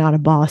boss is not a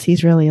boss.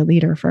 He's really a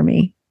leader for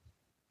me.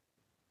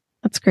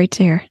 That's great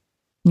to hear.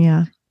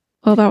 Yeah.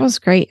 Well, that was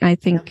great. I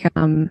think,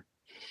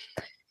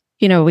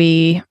 you know,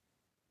 we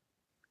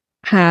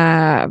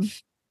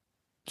have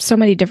so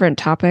many different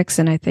topics,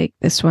 and I think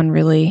this one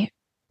really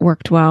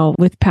worked well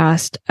with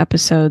past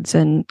episodes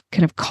and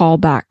kind of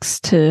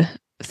callbacks to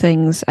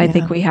things. I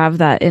think we have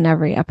that in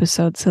every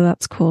episode, so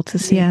that's cool to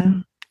see. Yeah.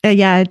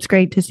 Yeah, it's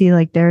great to see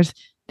like there's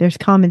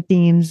common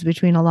themes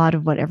between a lot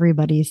of what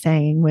everybody's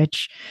saying,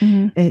 which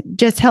it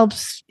just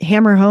helps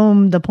hammer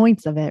home the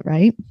points of it,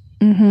 right?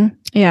 Mm-hmm.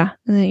 Yeah,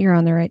 and then you're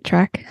on the right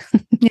track.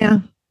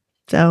 Yeah.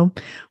 So,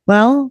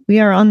 well, we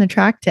are on the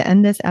track to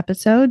end this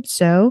episode.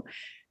 So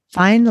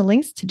find the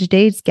links to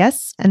today's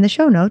guests and the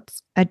show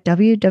notes at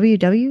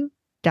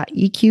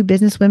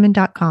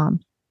www.eqbusinesswomen.com.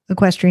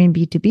 Equestrian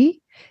B2B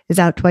is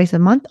out twice a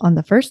month on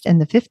the 1st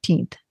and the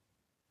 15th.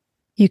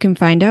 You can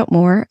find out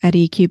more at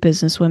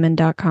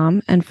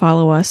eqbusinesswomen.com and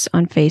follow us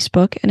on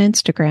Facebook and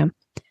Instagram.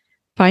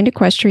 Find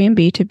Equestrian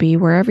B2B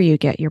wherever you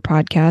get your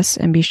podcasts,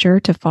 and be sure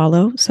to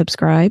follow,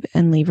 subscribe,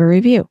 and leave a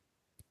review.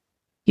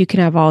 You can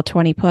have all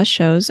 20 plus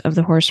shows of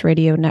the Horse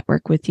Radio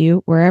Network with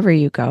you wherever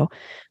you go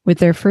with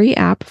their free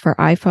app for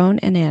iPhone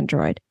and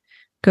Android.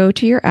 Go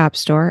to your app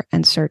store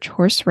and search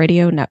Horse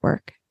Radio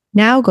Network.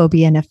 Now go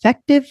be an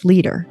effective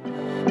leader.